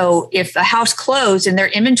 So if a house closed and their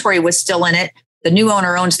inventory was still in it, the new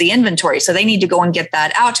owner owns the inventory. So they need to go and get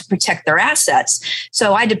that out to protect their assets.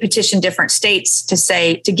 So I had to petition different states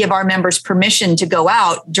to give our members permission to go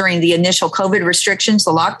out during the initial COVID restrictions,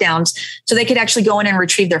 the lockdowns, so they could actually go in and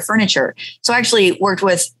retrieve their furniture. So I actually worked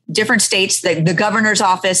with different states. The governor's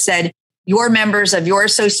office said, your members of your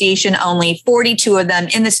association only, 42 of them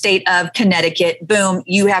in the state of Connecticut, boom,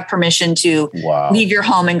 you have permission to leave your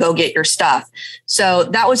home and go get your stuff. So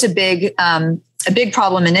that was a big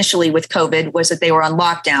problem initially with COVID was that they were on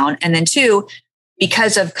lockdown. And then two,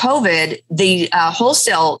 because of COVID, the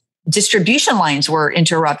wholesale distribution lines were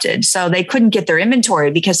interrupted. So they couldn't get their inventory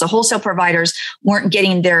because the wholesale providers weren't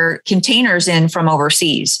getting their containers in from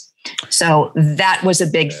overseas. So that was a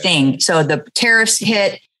big thing. So the tariffs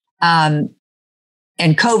hit, and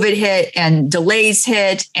COVID hit, and delays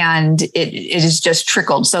hit, and it has just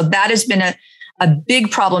trickled. So that has been a big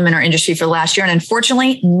problem in our industry for the last year. And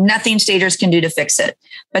unfortunately, nothing stagers can do to fix it.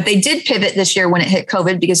 But they did pivot this year when it hit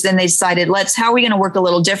COVID, because then they decided, how are we going to work a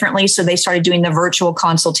little differently? So they started doing the virtual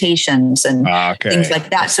consultations and things like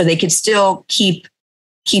that, so they could still keep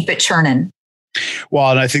it churning. Well,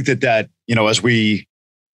 and I think that, as we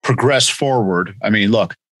progress forward, I mean,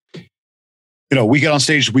 look, we get on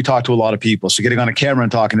stage, we talk to a lot of people. So getting on a camera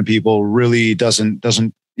and talking to people really doesn't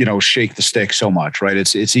shake the stick so much, right?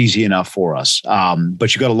 It's easy enough for us.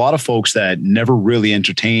 But you got a lot of folks that never really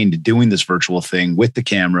entertained doing this virtual thing with the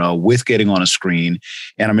camera, with getting on a screen.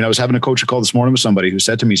 And I mean, I was having a coaching call this morning with somebody who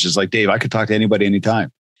said to me, he says, Dave, I could talk to anybody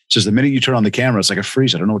anytime. He says, the minute you turn on the camera, it's like a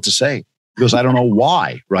freeze. I don't know what to say. He goes, I don't know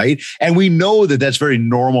why, right? And we know that that's very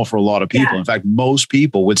normal for a lot of people. Yeah. In fact, most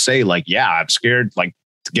people would say I'm scared, to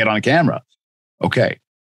get on a camera. Okay.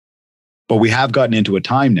 But we have gotten into a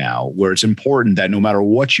time now where it's important that no matter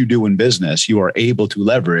what you do in business, you are able to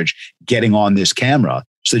leverage getting on this camera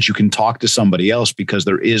so that you can talk to somebody else, because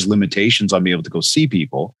there is limitations on being able to go see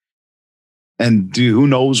people. And who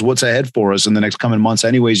knows what's ahead for us in the next coming months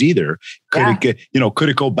anyways either. Could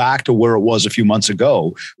it go back to where it was a few months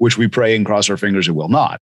ago, which we pray and cross our fingers it will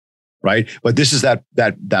not. Right. But this is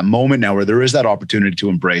that moment now where there is that opportunity to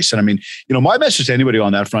embrace. And I mean, my message to anybody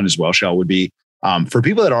on that front as well, Shell, would be, for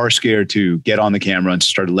people that are scared to get on the camera and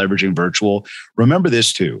start leveraging virtual, remember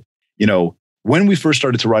this too. When we first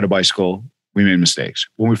started to ride a bicycle, we made mistakes.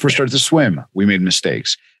 When we first started to swim, we made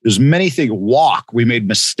mistakes. There's many things. Walk, we made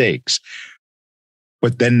mistakes.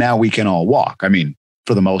 But then now we can all walk. I mean,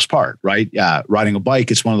 for the most part, right? Riding a bike,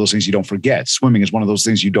 it's one of those things you don't forget. Swimming is one of those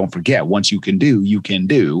things you don't forget. Once you can do, you can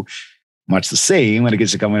do. Much the same when it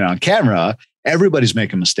gets to coming on camera. Everybody's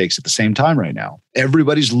making mistakes at the same time right now.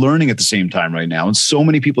 Everybody's learning at the same time right now. And so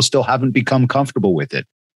many people still haven't become comfortable with it.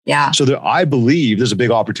 Yeah. So I believe there's a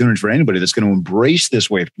big opportunity for anybody that's going to embrace this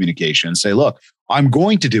way of communication and say, look, I'm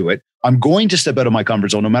going to do it. I'm going to step out of my comfort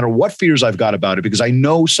zone, no matter what fears I've got about it, because I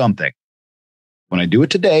know something. When I do it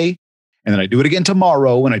today, and then I do it again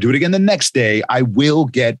tomorrow, and I do it again the next day, I will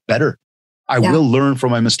get better. I will learn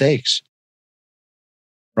from my mistakes.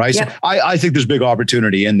 Right. Yep. So I think there's big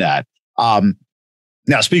opportunity in that.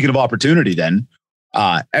 Now, speaking of opportunity, then,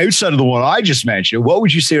 outside of the one I just mentioned, what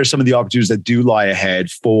would you say are some of the opportunities that do lie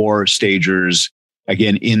ahead for stagers,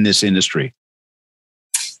 again, in this industry?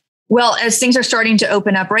 Well, as things are starting to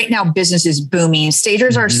open up right now, business is booming.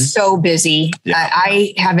 Stagers are so busy. Yeah.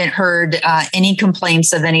 I haven't heard any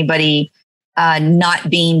complaints of anybody not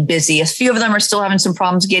being busy. A few of them are still having some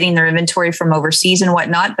problems getting their inventory from overseas and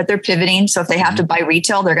whatnot, but they're pivoting. So if they have to buy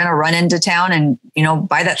retail, they're going to run into town and,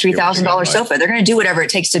 buy that $3,000 sofa. They're going to do whatever it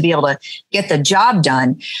takes to be able to get the job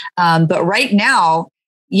done. But right now,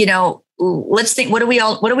 let's think, what do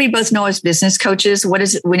we both know as business coaches? What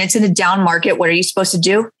is it when it's in a down market? What are you supposed to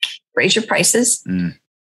do? Raise your prices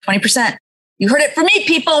 20%. You heard it from me,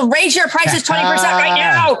 people. Raise your prices 20% right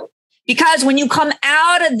now. Because when you come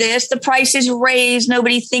out of this, the price is raised.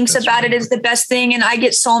 Nobody thinks about it as the best thing. And I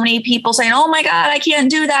get so many people saying, oh my God, I can't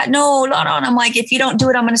do that. No. And I'm like, if you don't do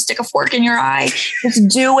it, I'm going to stick a fork in your eye. Just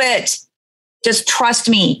do it. Just trust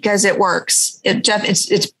me, because it works.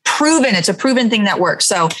 It's proven. It's a proven thing that works.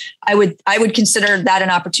 So I would consider that an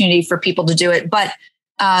opportunity for people to do it. But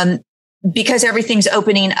because everything's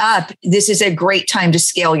opening up, this is a great time to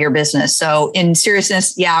scale your business. So in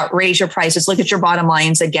seriousness, raise your prices, look at your bottom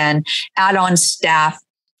lines again, add on staff,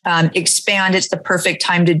 expand. It's the perfect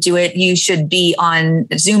time to do it. You should be on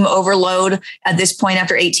Zoom overload at this point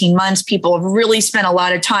after 18 months. People have really spent a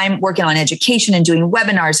lot of time working on education and doing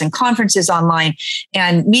webinars and conferences online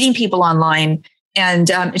and meeting people online.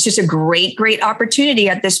 And it's just a great, great opportunity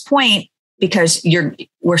at this point, because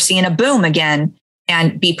we're seeing a boom again.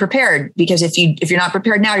 And be prepared, because if you're not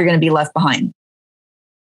prepared now, you're going to be left behind.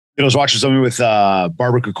 I was watching something with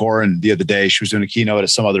Barbara Kokorin the other day. She was doing a keynote at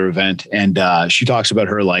some other event, and she talks about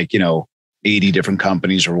her 80 different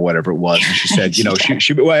companies or whatever it was. And she said,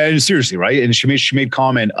 she seriously, right? And she made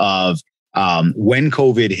comment of when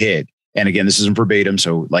COVID hit. And again, this isn't verbatim.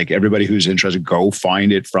 So everybody who's interested, go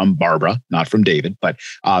find it from Barbara, not from David. But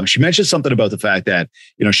she mentioned something about the fact that,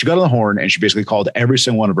 she got on the horn and she basically called every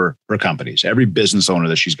single one of her companies, every business owner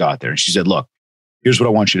that she's got there. And she said, look, here's what I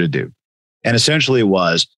want you to do. And essentially it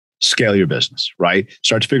was, scale your business, right?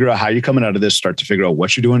 Start to figure out how you're coming out of this, start to figure out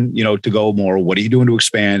what you're doing, to go more, what are you doing to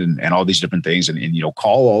expand and all these different things. And,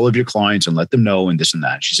 call all of your clients and let them know and this and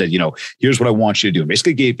that. She said, here's what I want you to do.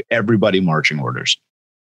 Basically gave everybody marching orders.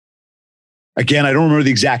 Again, I don't remember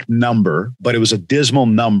the exact number, but it was a dismal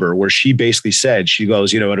number where she basically said, she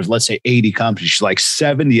goes, out of let's say 80 companies, she's like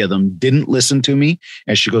 70 of them didn't listen to me.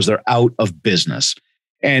 And she goes, they're out of business.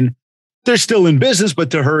 And they're still in business,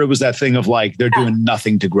 but to her, it was that thing of like, they're doing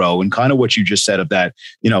nothing to grow. And kind of what you just said of that,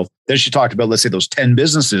 then she talked about, let's say those 10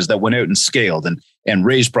 businesses that went out and scaled and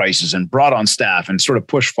raised prices and brought on staff and sort of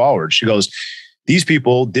pushed forward. She goes, these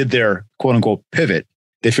people did their quote unquote pivot.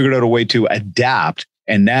 They figured out a way to adapt.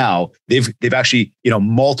 And now they've actually,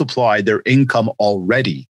 multiplied their income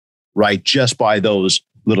already, right? Just by those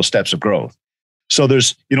little steps of growth. So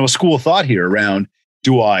there's, a school of thought here around,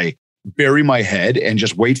 do I bury my head and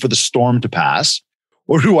just wait for the storm to pass?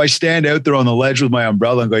 Or do I stand out there on the ledge with my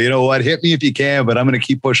umbrella and go, you know what, hit me if you can, but I'm going to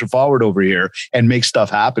keep pushing forward over here and make stuff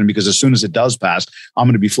happen, because as soon as it does pass, I'm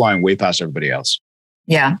going to be flying way past everybody else.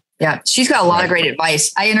 Yeah. Yeah. She's got a lot of great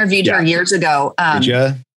advice. I interviewed her years ago. Did you?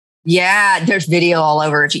 Yeah, there's video all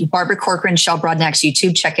over. Barbara Corcoran, Shell Brodnax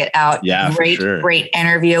YouTube, check it out. Yeah, great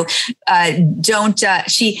interview.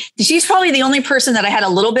 She's probably the only person that I had a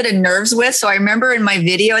little bit of nerves with. So I remember in my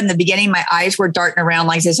video in the beginning, my eyes were darting around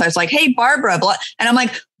like this. I was like, hey, Barbara. And I'm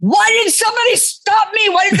like, why did somebody stop me?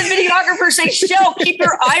 Why did the videographer say, Shell, keep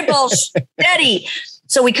your eyeballs steady?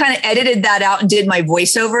 So we kind of edited that out and did my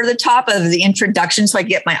voiceover at the top of the introduction so I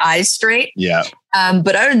get my eyes straight. Yeah.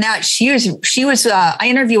 But other than that, she was. I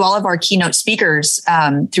interview all of our keynote speakers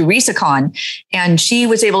through RESA, and she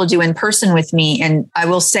was able to do in person with me. And I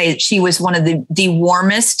will say she was one of the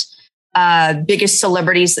warmest, biggest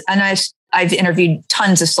celebrities. And I've interviewed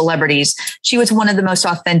tons of celebrities. She was one of the most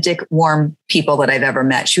authentic, warm people that I've ever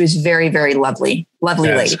met. She was very, very lovely lady.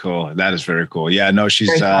 That's cool. That is very cool. Yeah, no,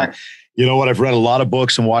 she's. You know what? I've read a lot of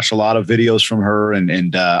books and watched a lot of videos from her,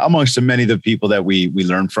 and amongst the many of the people that we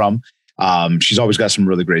learn from. She's always got some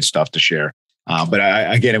really great stuff to share. But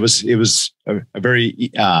again, it was a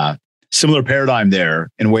very similar paradigm there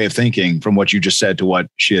in way of thinking from what you just said to what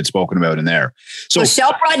she had spoken about in there. So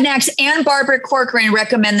Shell Brodnax and Barbara Corcoran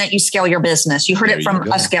recommend that you scale your business. You heard it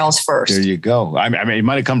from us gals first. There you go. I mean, it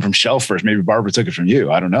might have come from Shell first. Maybe Barbara took it from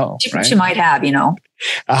you. I don't know. She might have,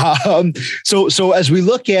 So as we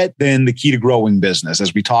look at then the key to growing business,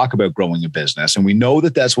 as we talk about growing a business, and we know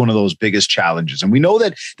that that's one of those biggest challenges. And we know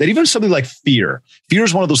that even something like fear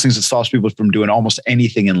is one of those things that stops people from doing almost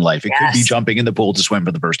anything in life. It could be jumping in the pool to swim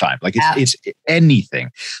for the first time. Like it's anything.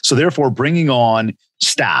 So therefore bringing on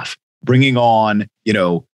staff, bringing on,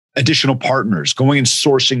 additional partners, going and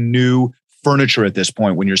sourcing new furniture at this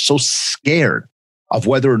point when you're so scared of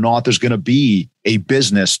whether or not there's going to be a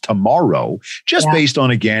business tomorrow, just based on,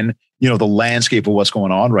 again, the landscape of what's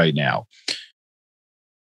going on right now.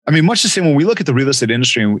 I mean, much the same when we look at the real estate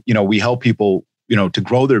industry, and, we help people, to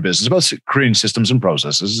grow their business. It's about creating systems and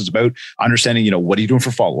processes. It's about understanding, what are you doing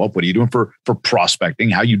for follow-up? What are you doing for prospecting?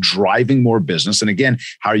 How are you driving more business? And again,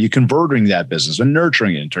 how are you converting that business and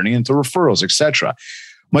nurturing it and turning it into referrals, et cetera?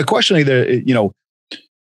 My question either,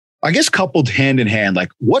 I guess coupled hand in hand,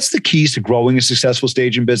 like what's the keys to growing a successful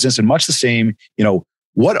stage in business? And much the same,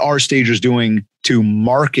 what are stagers doing to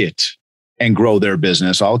market and grow their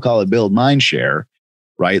business? I'll call it build mind share,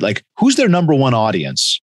 right? Like who's their number one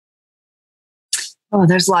audience? Oh,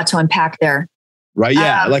 there's a lot to unpack there. Right.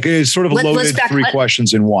 Yeah. Like it's sort of loaded three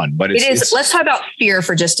questions in one, but it's. Let's talk about fear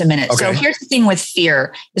for just a minute. Okay. So here's the thing with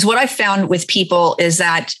fear is what I found with people is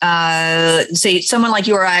that, say someone like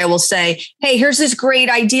you or I will say, hey, here's this great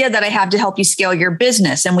idea that I have to help you scale your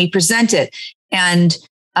business. And we present it. And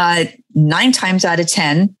 9 times out of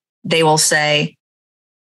 10, they will say,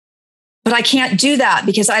 but I can't do that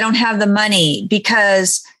because I don't have the money,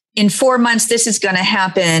 because in 4 months, this is going to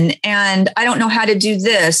happen. And I don't know how to do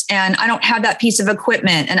this. And I don't have that piece of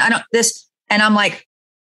equipment. And I don't this. And I'm like,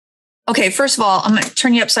 okay, first of all, I'm going to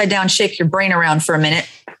turn you upside down, shake your brain around for a minute,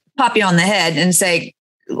 pop you on the head and say,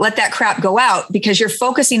 let that crap go out, because you're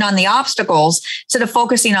focusing on the obstacles instead of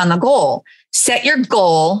focusing on the goal. Set your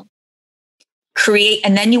goal, create,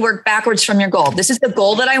 and then you work backwards from your goal. This is the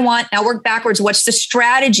goal that I want. Now work backwards. What's the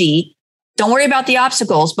strategy? Don't worry about the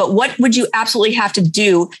obstacles, but what would you absolutely have to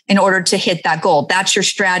do in order to hit that goal? That's your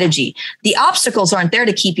strategy. The obstacles aren't there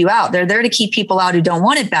to keep you out. They're there to keep people out who don't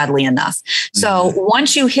want it badly enough. So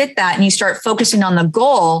once you hit that and you start focusing on the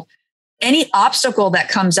goal, any obstacle that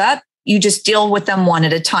comes up, you just deal with them one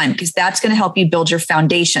at a time, because that's going to help you build your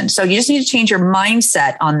foundation. So you just need to change your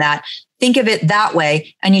mindset on that. Think of it that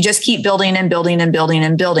way. And you just keep building and building and building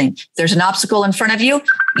and building. If there's an obstacle in front of you,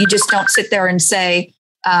 you just don't sit there and say,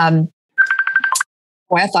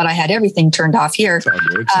 Boy, I thought I had everything turned off here. It's all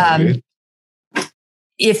good. It's all good.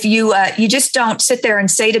 If you just don't sit there and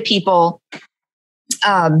say to people,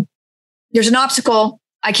 there's an obstacle,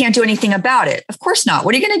 I can't do anything about it. Of course not.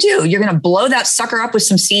 What are you going to do? You're going to blow that sucker up with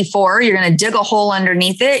some C4. You're going to dig a hole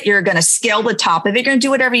underneath it. You're going to scale the top of it. You're going to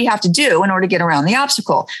do whatever you have to do in order to get around the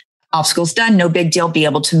obstacle. Obstacle's done. No big deal. Be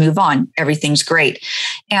able to move on. Everything's great.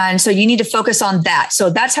 And so you need to focus on that.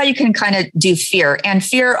 So that's how you can kind of do fear. And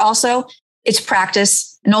fear also, it's practice.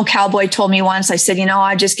 An old cowboy told me once, I said,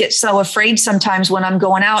 I just get so afraid sometimes when I'm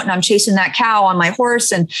going out and I'm chasing that cow on my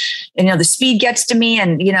horse and the speed gets to me.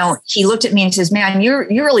 And, he looked at me and says, man, you're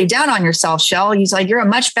really down on yourself, Shell. He's like, you're a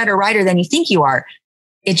much better rider than you think you are.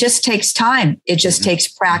 It just takes time. It just takes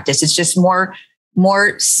practice. It's just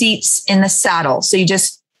more seats in the saddle. So you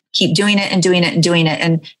just keep doing it and doing it and doing it.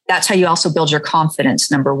 And that's how you also build your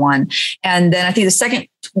confidence, number one. And then I think the second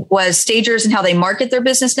was stagers and how they market their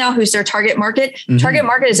business now. Who's their target market? Mm-hmm. Target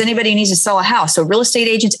market is anybody who needs to sell a house. So real estate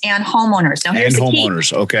agents and homeowners. Now here's the key.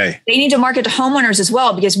 Homeowners. Okay. They need to market to homeowners as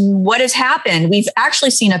well, because what has happened, we've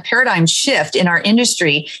actually seen a paradigm shift in our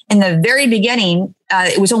industry. In the very beginning,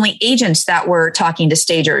 it was only agents that were talking to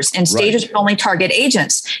stagers, and stagers would only target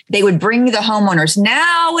agents. They would bring the homeowners.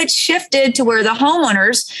 Now it's shifted to where the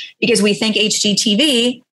homeowners, because we think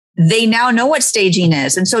HGTV, they now know what staging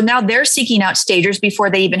is. And so now they're seeking out stagers before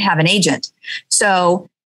they even have an agent. So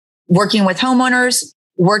working with homeowners,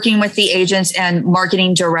 working with the agents, and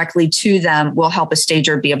marketing directly to them will help a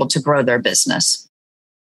stager be able to grow their business.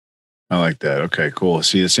 I like that. Okay, cool.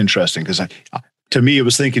 See, it's interesting because to me, it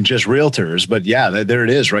was thinking just realtors, but yeah, there it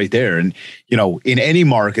is right there. And, in any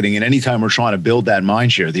marketing and any time we're trying to build that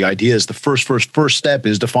mind share, the idea is the first step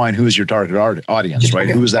is define who's your target audience, right?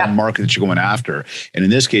 Who is that market that you're going after? And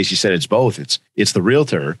in this case, you said it's both. It's the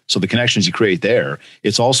realtor. So the connections you create there,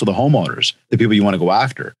 it's also the homeowners, the people you want to go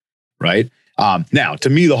after, right? Now, to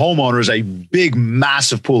me, the homeowner is a big,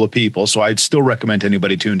 massive pool of people. So I'd still recommend to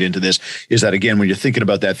anybody tuned into this is that, again, when you're thinking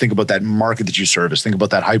about that, think about that market that you service. Think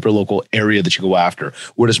about that hyper-local area that you go after.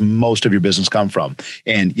 Where does most of your business come from?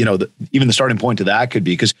 And, even the starting point to that could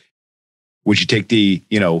be, because would you take the,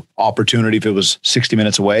 opportunity if it was 60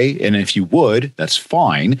 minutes away? And if you would, that's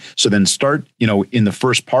fine. So then start, in the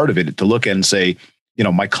first part of it to look at and say,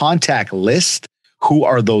 my contact list, who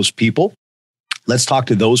are those people? Let's talk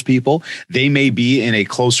to those people. They may be in a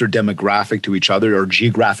closer demographic to each other or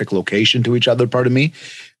geographic location to each other, pardon me.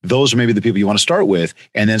 Those are maybe the people you want to start with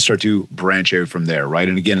and then start to branch out from there, right?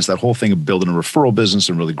 And again, it's that whole thing of building a referral business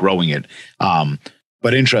and really growing it.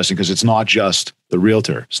 But interesting because it's not just the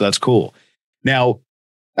realtor. So that's cool. Now,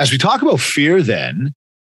 as we talk about fear then,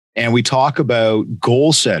 and we talk about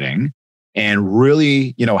goal setting and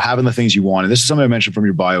really, having the things you want. And this is something I mentioned from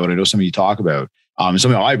your bio, and I know something you talk about,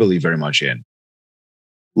 something I believe very much in.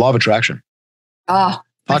 Law of attraction. Oh,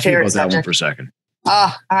 talk to me about that one for a second.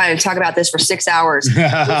 Oh, I talk about this for 6 hours.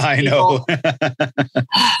 I know.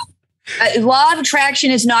 Law of attraction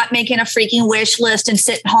is not making a freaking wish list and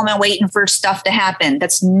sitting home and waiting for stuff to happen.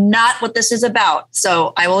 That's not what this is about.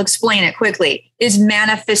 So I will explain it quickly. It is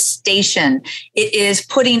manifestation. It is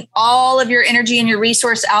putting all of your energy and your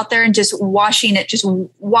resource out there and just washing it, just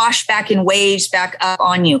wash back in waves back up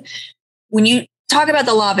on you. When you talk about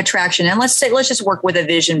the law of attraction, and let's just work with a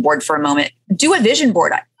vision board for a moment. Do a vision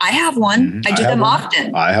board. I have one. I do them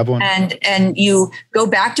often. I have one. And you go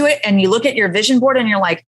back to it and you look at your vision board and you're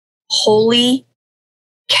like, holy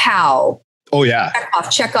cow. Oh, yeah.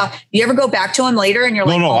 Check off. You ever go back to them later and you're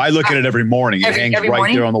like, no, I look at it every morning. It hangs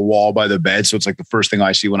right there on the wall by the bed. So it's like the first thing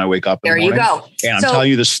I see when I wake up. There you go. And I'm telling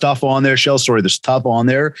you, the stuff on there, Shell, there's stuff on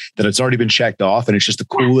there that it's already been checked off. And it's just the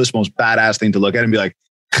coolest, most badass thing to look at and be like,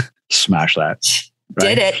 smash that.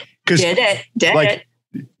 Right? Did it.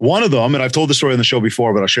 One of them, and I've told the story on the show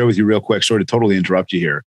before, but I'll share with you real quick. Sorry to totally interrupt you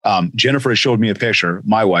here. Jennifer showed me a picture.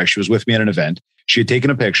 My wife, she was with me at an event. She had taken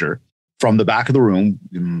a picture from the back of the room,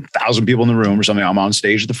 1,000 people in the room or something. I'm on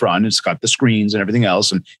stage at the front. It's got the screens and everything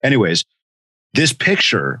else. And anyways, this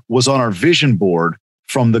picture was on our vision board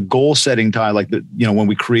from the goal setting time, like when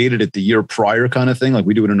we created it the year prior kind of thing, like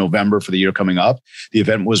we do it in November for the year coming up. The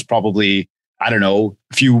event was probably, I don't know,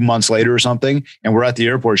 a few months later or something. And we're at the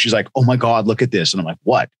airport. She's like, oh my God, look at this. And I'm like,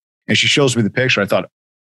 what? And she shows me the picture. I thought,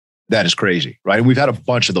 that is crazy, right? And we've had a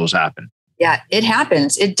bunch of those happen. Yeah, it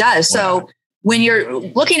happens. It does. Wow. So when you're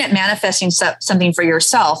looking at manifesting something for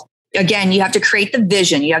yourself, again, you have to create the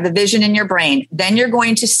vision. You have the vision in your brain. Then you're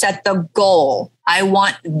going to set the goal. I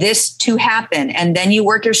want this to happen. And then you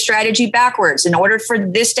work your strategy backwards. In order for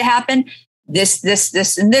this to happen, this,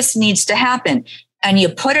 and this needs to happen. And you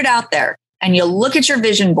put it out there. and you look at your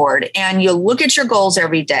vision board and you look at your goals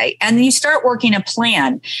every day and you start working a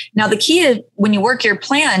plan. Now, the key to when you work your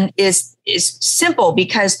plan is simple,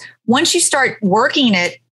 because once you start working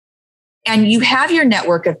it and you have your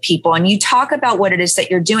network of people and you talk about what it is that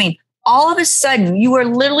you're doing, all of a sudden you are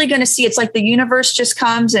literally going to see, it's like the universe just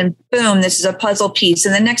comes and boom, this is a puzzle piece.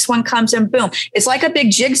 And the next one comes and boom, it's like a big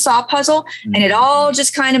jigsaw puzzle, and it all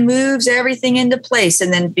just kind of moves everything into place.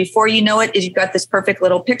 And then before you know it, you've got this perfect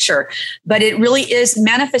little picture. But it really is,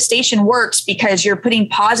 manifestation works because you're putting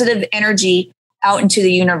positive energy out into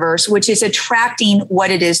the universe, which is attracting what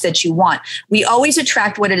it is that you want. We always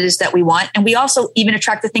attract what it is that we want. And we also even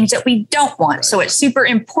attract the things that we don't want. Right. So it's super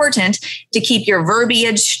important to keep your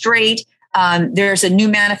verbiage straight. There's a new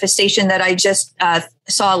manifestation that I just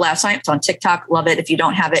saw last night. It's on TikTok. Love it. If you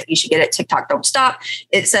don't have it, you should get it. TikTok, don't stop.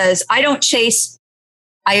 It says, I don't chase,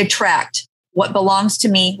 I attract. What belongs to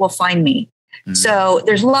me will find me. So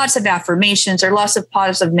there's lots of affirmations, there are lots of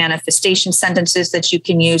positive manifestation sentences that you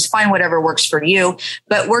can use. Find whatever works for you,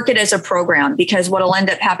 but work it as a program, because what will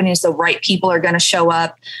end up happening is the right people are going to show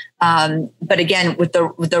up. But again, with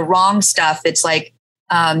the wrong stuff, it's like,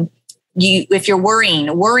 if you're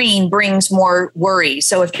worrying brings more worry.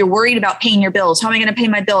 So if you're worried about paying your bills, how am I going to pay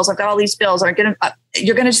my bills? I've got all these bills. You're going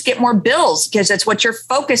to just get more bills because that's what you're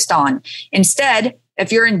focused on. Instead,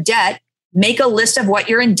 if you're in debt, make a list of what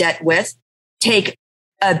you're in debt with. Take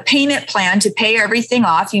a payment plan to pay everything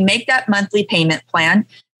off. You make that monthly payment plan,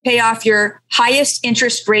 pay off your highest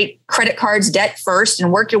interest rate credit cards debt first,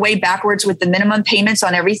 and work your way backwards with the minimum payments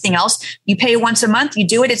on everything else. You pay once a month, you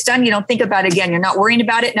do it, it's done. You don't think about it again. You're not worrying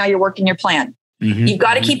about it. Now you're working your plan. Mm-hmm. You've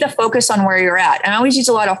got to keep the focus on where you're at. And I always use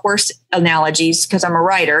a lot of horse analogies because I'm a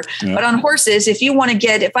rider, but on horses, if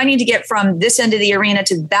I need to get from this end of the arena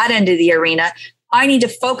to that end of the arena, I need to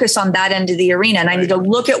focus on that end of the arena, and I need to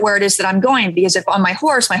look at where it is that I'm going, because if on my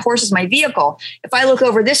horse is my vehicle. If I look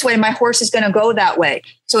over this way, my horse is going to go that way.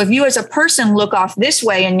 So if you as a person look off this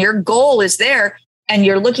way and your goal is there and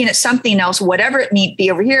you're looking at something else, whatever it may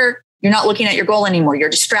be over here, you're not looking at your goal anymore. You're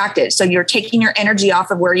distracted. So you're taking your energy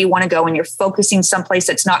off of where you want to go and you're focusing someplace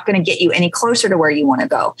that's not going to get you any closer to where you want to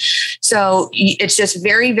go. So it's just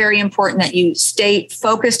very, very important that you stay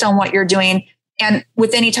focused on what you're doing. And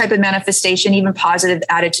with any type of manifestation, even positive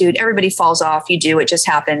attitude, everybody falls off. You do. It just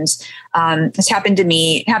happens. It's happened to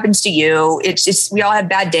me. It happens to you. We all have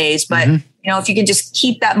bad days. But, if you can just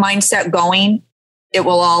keep that mindset going, it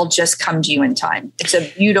will all just come to you in time. It's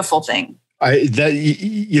a beautiful thing.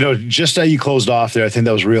 Just how you closed off there, I think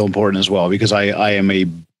that was real important as well, because I am a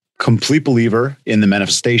complete believer in the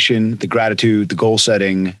manifestation, the gratitude, the goal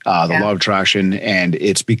setting, the law of attraction. And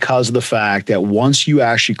it's because of the fact that once you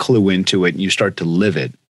actually clue into it and you start to live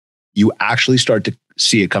it, you actually start to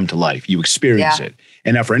see it come to life. You experience it.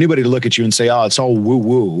 And now for anybody to look at you and say, oh, it's all woo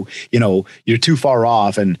woo, you're too far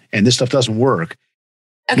off and this stuff doesn't work.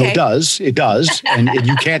 Okay. No, it does. It does. and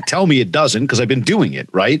you can't tell me it doesn't, because I've been doing it.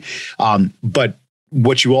 Right. But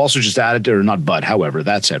what you also just added to, or not, but however,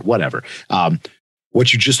 that said, whatever.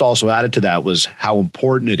 What you just also added to that was how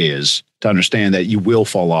important it is to understand that you will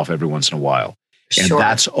fall off every once in a while. And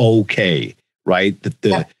that's okay, right?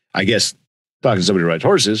 I guess talking to somebody who rides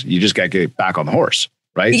horses, you just got to get back on the horse,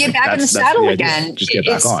 right? You get back in the saddle again. Just get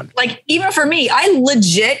back on. Like, even for me, I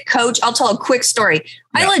legit coach. I'll tell a quick story.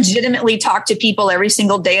 I legitimately talk to people every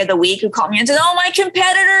single day of the week who call me and say, oh, my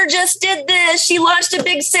competitor just did this. She launched a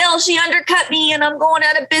big sale. She undercut me and I'm going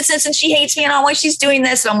out of business and she hates me. And I don't know why she's doing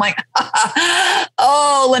this. And I'm like,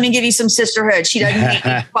 oh, let me give you some sisterhood. She doesn't hate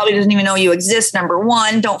you. Probably doesn't even know you exist. Number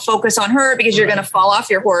one, don't focus on her because you're going to fall off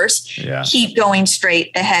your horse. Yeah. Keep going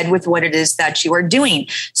straight ahead with what it is that you are doing.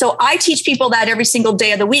 So I teach people that every single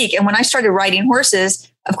day of the week. And when I started riding horses,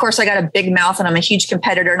 of course, I got a big mouth and I'm a huge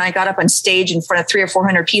competitor. And I got up on stage in front of 300 or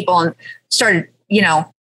 400 people and started,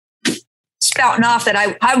 spouting off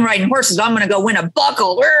that I'm riding horses. I'm going to go win a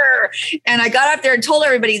buckle. And I got up there and told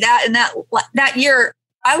everybody that. And that year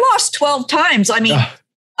I lost 12 times. I mean,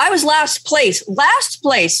 I was last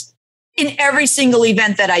place in every single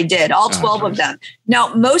event that I did, all 12 of them.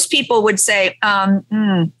 Now, most people would say,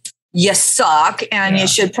 you suck and you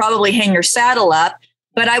should probably hang your saddle up.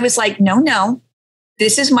 But I was like, no.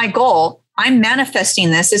 This is my goal. I'm manifesting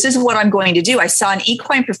this. This is what I'm going to do. I saw an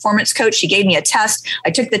equine performance coach. She gave me a test. I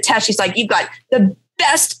took the test. She's like, you've got the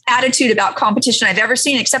best attitude about competition I've ever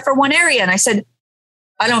seen, except for one area. And I said,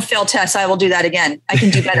 I don't fail tests. I will do that again. I can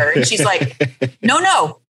do better. And she's like,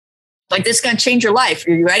 no. Like, this is going to change your life.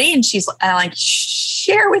 Are you ready? And I'm like,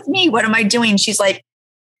 share with me. What am I doing? She's like,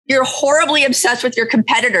 you're horribly obsessed with your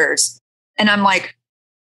competitors. And I'm like,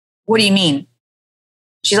 what do you mean?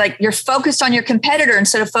 She's like, you're focused on your competitor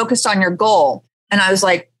instead of focused on your goal. And I was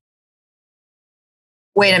like,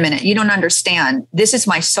 wait a minute, you don't understand. This is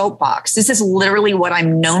my soapbox. This is literally what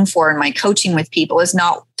I'm known for in my coaching with people, is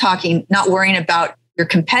not worrying about your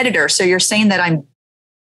competitor. So you're saying that I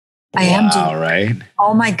am doing, right?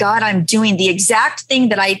 Oh my God, I'm doing the exact thing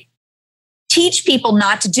that I teach people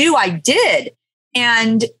not to do. I did.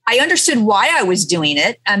 And I understood why I was doing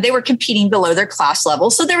it. And they were competing below their class level.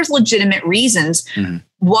 So there was legitimate reasons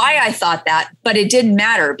why I thought that, but it didn't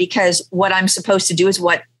matter, because what I'm supposed to do is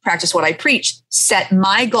practice what I preach, set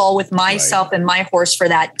my goal with myself and my horse for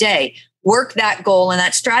that day, work that goal and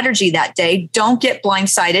that strategy that day. Don't get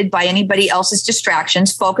blindsided by anybody else's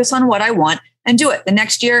distractions. Focus on what I want and do it. The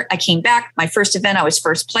next year I came back, my first event, I was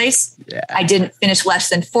first place. Yeah. I didn't finish less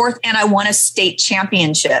than fourth, and I won a state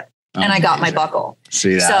championship and I got my buckle.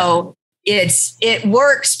 See that? So it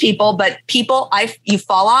works, people, but you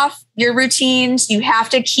fall off your routines. You have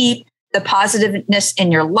to keep the positiveness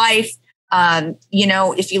in your life.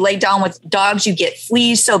 If you lay down with dogs, you get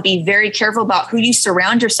fleas. So be very careful about who you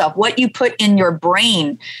surround yourself, what you put in your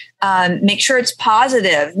brain. Make sure it's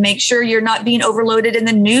positive. Make sure you're not being overloaded in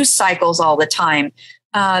the news cycles all the time.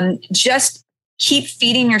 Just keep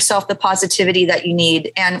feeding yourself the positivity that you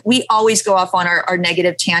need. And we always go off on our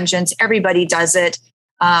negative tangents. Everybody does it.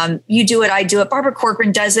 You do it. I do it. Barbara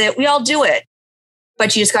Corcoran does it. We all do it.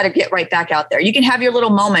 But you just got to get right back out there. You can have your little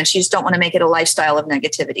moments. You just don't want to make it a lifestyle of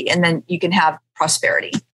negativity. And then you can have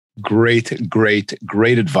prosperity. Great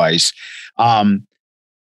advice. You're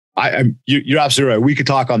absolutely right. We could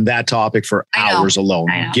talk on that topic for hours alone,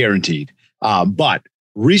 guaranteed. But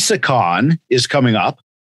RESACon is coming up.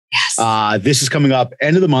 Yes. This is coming up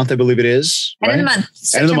end of the month, I believe it is. End of the month.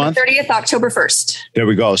 September 30th, October 1st. There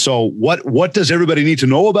we go. So what does everybody need to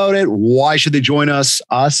know about it? Why should they join us,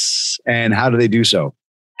 and how do they do so?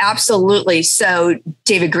 Absolutely. So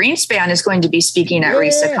David Greenspan is going to be speaking at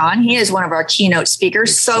RESACon. He is one of our keynote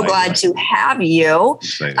speakers. So glad to have you.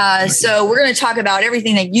 So we're going to talk about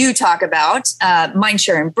everything that you talk about, mind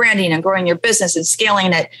share and branding and growing your business and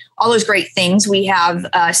scaling it, all those great things. We have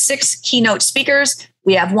 6 keynote speakers.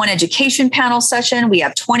 We have 1 education panel session. We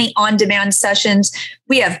have 20 on-demand sessions.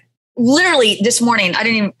 We have literally this morning, I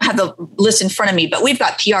didn't even have the list in front of me, but we've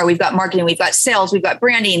got PR, we've got marketing, we've got sales, we've got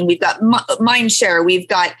branding, we've got mind share, we've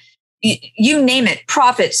got, you name it,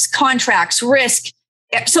 profits, contracts, risk,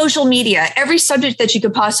 social media, every subject that you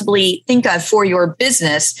could possibly think of for your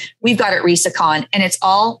business, we've got at RESACon, and it's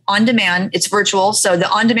all on demand. It's virtual. So the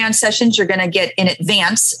on-demand sessions you're going to get in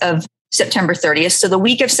advance of September 30th. So the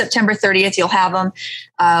week of September 30th, you'll have them.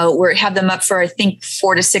 We have them up for, I think,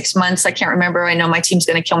 4 to 6 months. I can't remember. I know my team's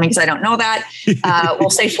going to kill me because I don't know that. We'll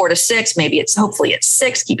say 4 to 6. Hopefully it's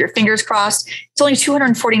 6. Keep your fingers crossed. It's only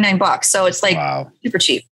 $249. So it's super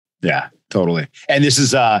cheap. Yeah, totally. And this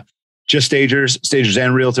is just stagers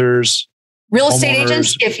and realtors. Real estate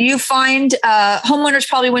agents, if you find homeowners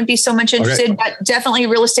probably wouldn't be so much interested, but definitely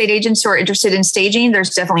real estate agents who are interested in staging, there's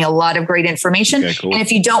definitely a lot of great information. Okay, cool. And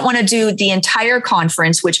if you don't want to do the entire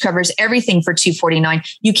conference, which covers everything for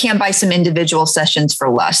 $249, you can buy some individual sessions for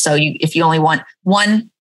less. So if you only want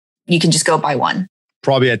one, you can just go buy one.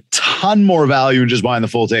 Probably a ton more value in just buying the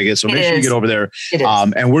full ticket. So make sure you get over there.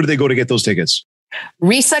 And where do they go to get those tickets?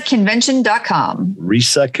 RESAconvention.com.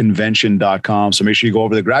 RESAconvention.com. So make sure you go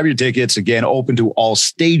over there, grab your tickets. Again, open to all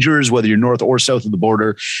stagers, whether you're north or south of the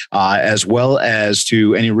border, as well as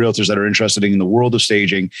to any realtors that are interested in the world of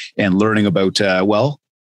staging and learning about a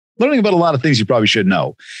lot of things you probably should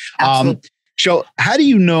know. So how do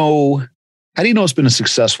you know it's been a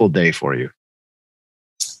successful day for you?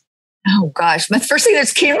 Oh gosh, the first thing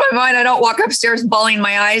that came to my mind, I don't walk upstairs bawling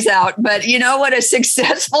my eyes out, but you know what a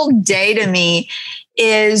successful day to me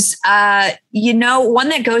is, one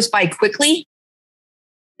that goes by quickly,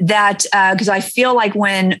 that, because I feel like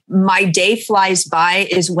when my day flies by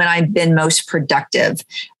is when I've been most productive.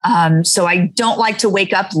 So I don't like to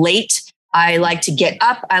wake up late. I like to get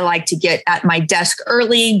up. I like to get at my desk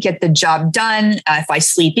early, get the job done. If I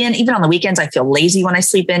sleep in, even on the weekends, I feel lazy when I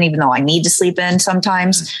sleep in, even though I need to sleep in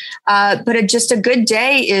sometimes. But just a good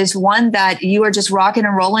day is one that you are just rocking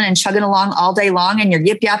and rolling and chugging along all day long, and you're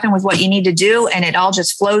yip yapping with what you need to do. And it all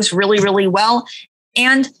just flows really, really well.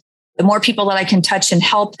 And the more people that I can touch and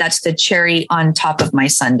help, that's the cherry on top of my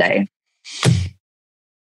Sunday.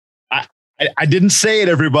 I didn't say it,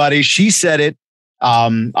 everybody. She said it.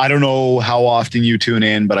 I don't know how often you tune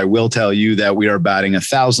in, but I will tell you that we are batting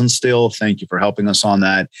 1,000 still. Thank you for helping us on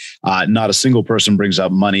that. Not a single person brings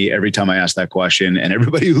up money every time I ask that question. And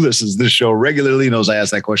everybody who listens to this show regularly knows I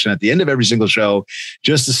ask that question at the end of every single show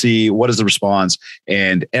just to see what is the response.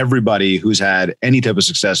 And everybody who's had any type of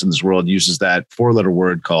success in this world uses that 4-letter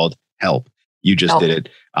word called help. You just did it.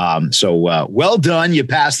 So well done. You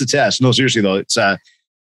passed the test. No, seriously though,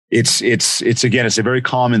 it's again, it's a very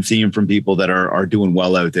common theme from people that are doing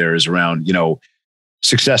well out there is around,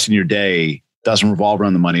 success in your day doesn't revolve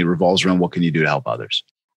around the money. It revolves around what can you do to help others.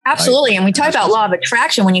 Absolutely. And we talk about law of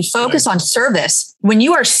attraction. When you focus on service, when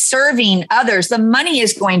you are serving others, the money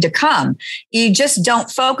is going to come. You just don't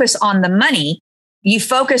focus on the money. You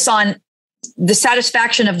focus on the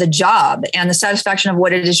satisfaction of the job and the satisfaction of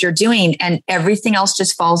what it is you're doing, and everything else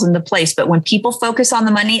just falls into place. But when people focus on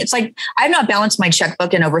the money, it's like, I've not balanced my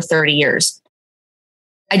checkbook in over 30 years.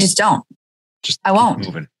 I just don't. I won't.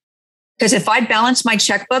 Because if I balance my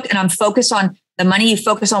checkbook and I'm focused on the money, you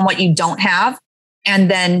focus on what you don't have,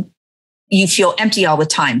 and then you feel empty all the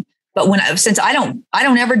time. But since I don't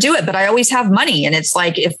ever do it, but I always have money. And it's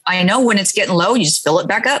like, if I know when it's getting low, you just fill it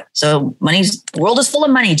back up. So the world is full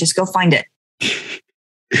of money. Just go find it.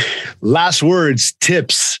 Last words,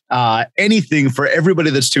 tips, anything for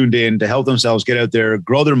everybody that's tuned in to help themselves get out there,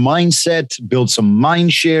 grow their mindset, build some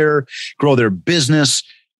mind share, grow their business.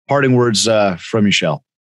 Parting words from Michelle.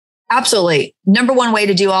 Absolutely. Number one way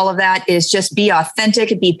to do all of that is just be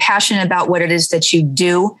authentic, be passionate about what it is that you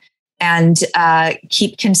do, and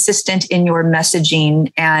keep consistent in your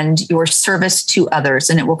messaging and your service to others,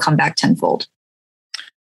 and it will come back tenfold.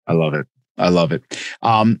 I love it.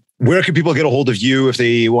 Where can people get a hold of you if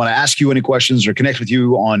they want to ask you any questions or connect with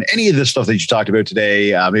you on any of this stuff that you talked about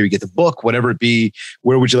today? Maybe get the book, whatever it be.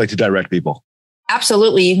 Where would you like to direct people?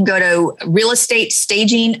 Absolutely. You can go to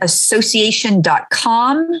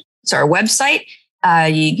realestatestagingassociation.com. It's our website.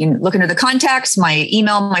 You can look into the contacts. My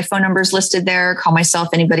email, my phone number is listed there. Call myself,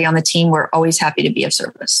 anybody on the team. We're always happy to be of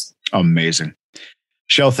service. Amazing.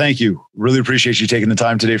 Michelle, thank you. Really appreciate you taking the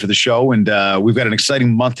time today for the show. And we've got an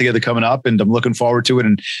exciting month together coming up, and I'm looking forward to it.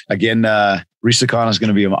 And again, RESA is going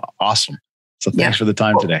to be awesome. So thanks for the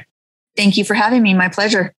time today. Thank you for having me. My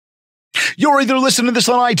pleasure. You're either listening to this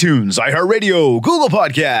on iTunes, iHeartRadio, Google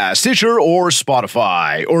Podcasts, Stitcher, or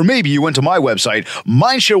Spotify. Or maybe you went to my website,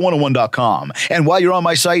 mindshare101.com. And while you're on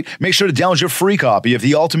my site, make sure to download your free copy of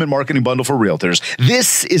the Ultimate Marketing Bundle for Realtors.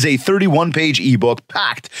 This is a 31-page ebook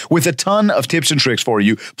packed with a ton of tips and tricks for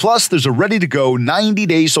you. Plus, there's a ready-to-go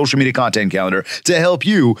 90-day social media content calendar to help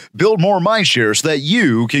you build more mindshare so that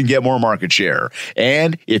you can get more market share.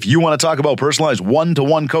 And if you want to talk about personalized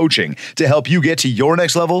one-to-one coaching to help you get to your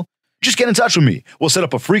next level, just get in touch with me. We'll set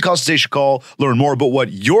up a free consultation call, learn more about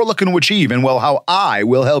what you're looking to achieve, and how I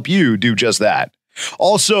will help you do just that.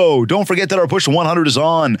 Also, don't forget that our Push to 100 is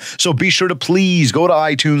on, so be sure to please go to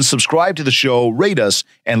iTunes, subscribe to the show, rate us,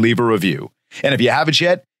 and leave a review. And if you haven't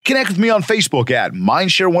yet, connect with me on Facebook at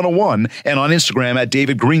Mindshare101 and on Instagram at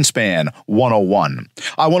David Greenspan101.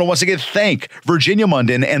 I want to once again thank Virginia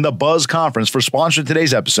Munden and the Buzz Conference for sponsoring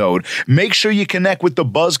today's episode. Make sure you connect with the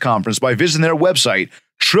Buzz Conference by visiting their website,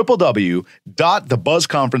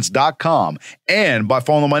 www.thebuzzconference.com, and by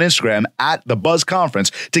following them on Instagram at The Buzz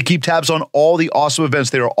Conference to keep tabs on all the awesome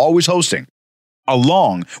events they are always hosting,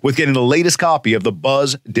 along with getting the latest copy of the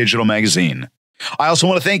Buzz digital magazine. I also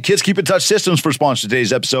want to thank Kids Keep in Touch Systems for sponsoring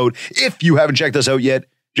today's episode. If you haven't checked us out yet,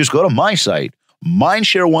 just go to my site,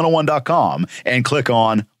 mindshare101.com, and click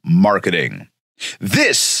on Marketing.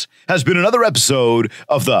 This has been another episode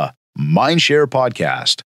of the Mindshare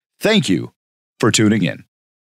Podcast. Thank you for tuning in.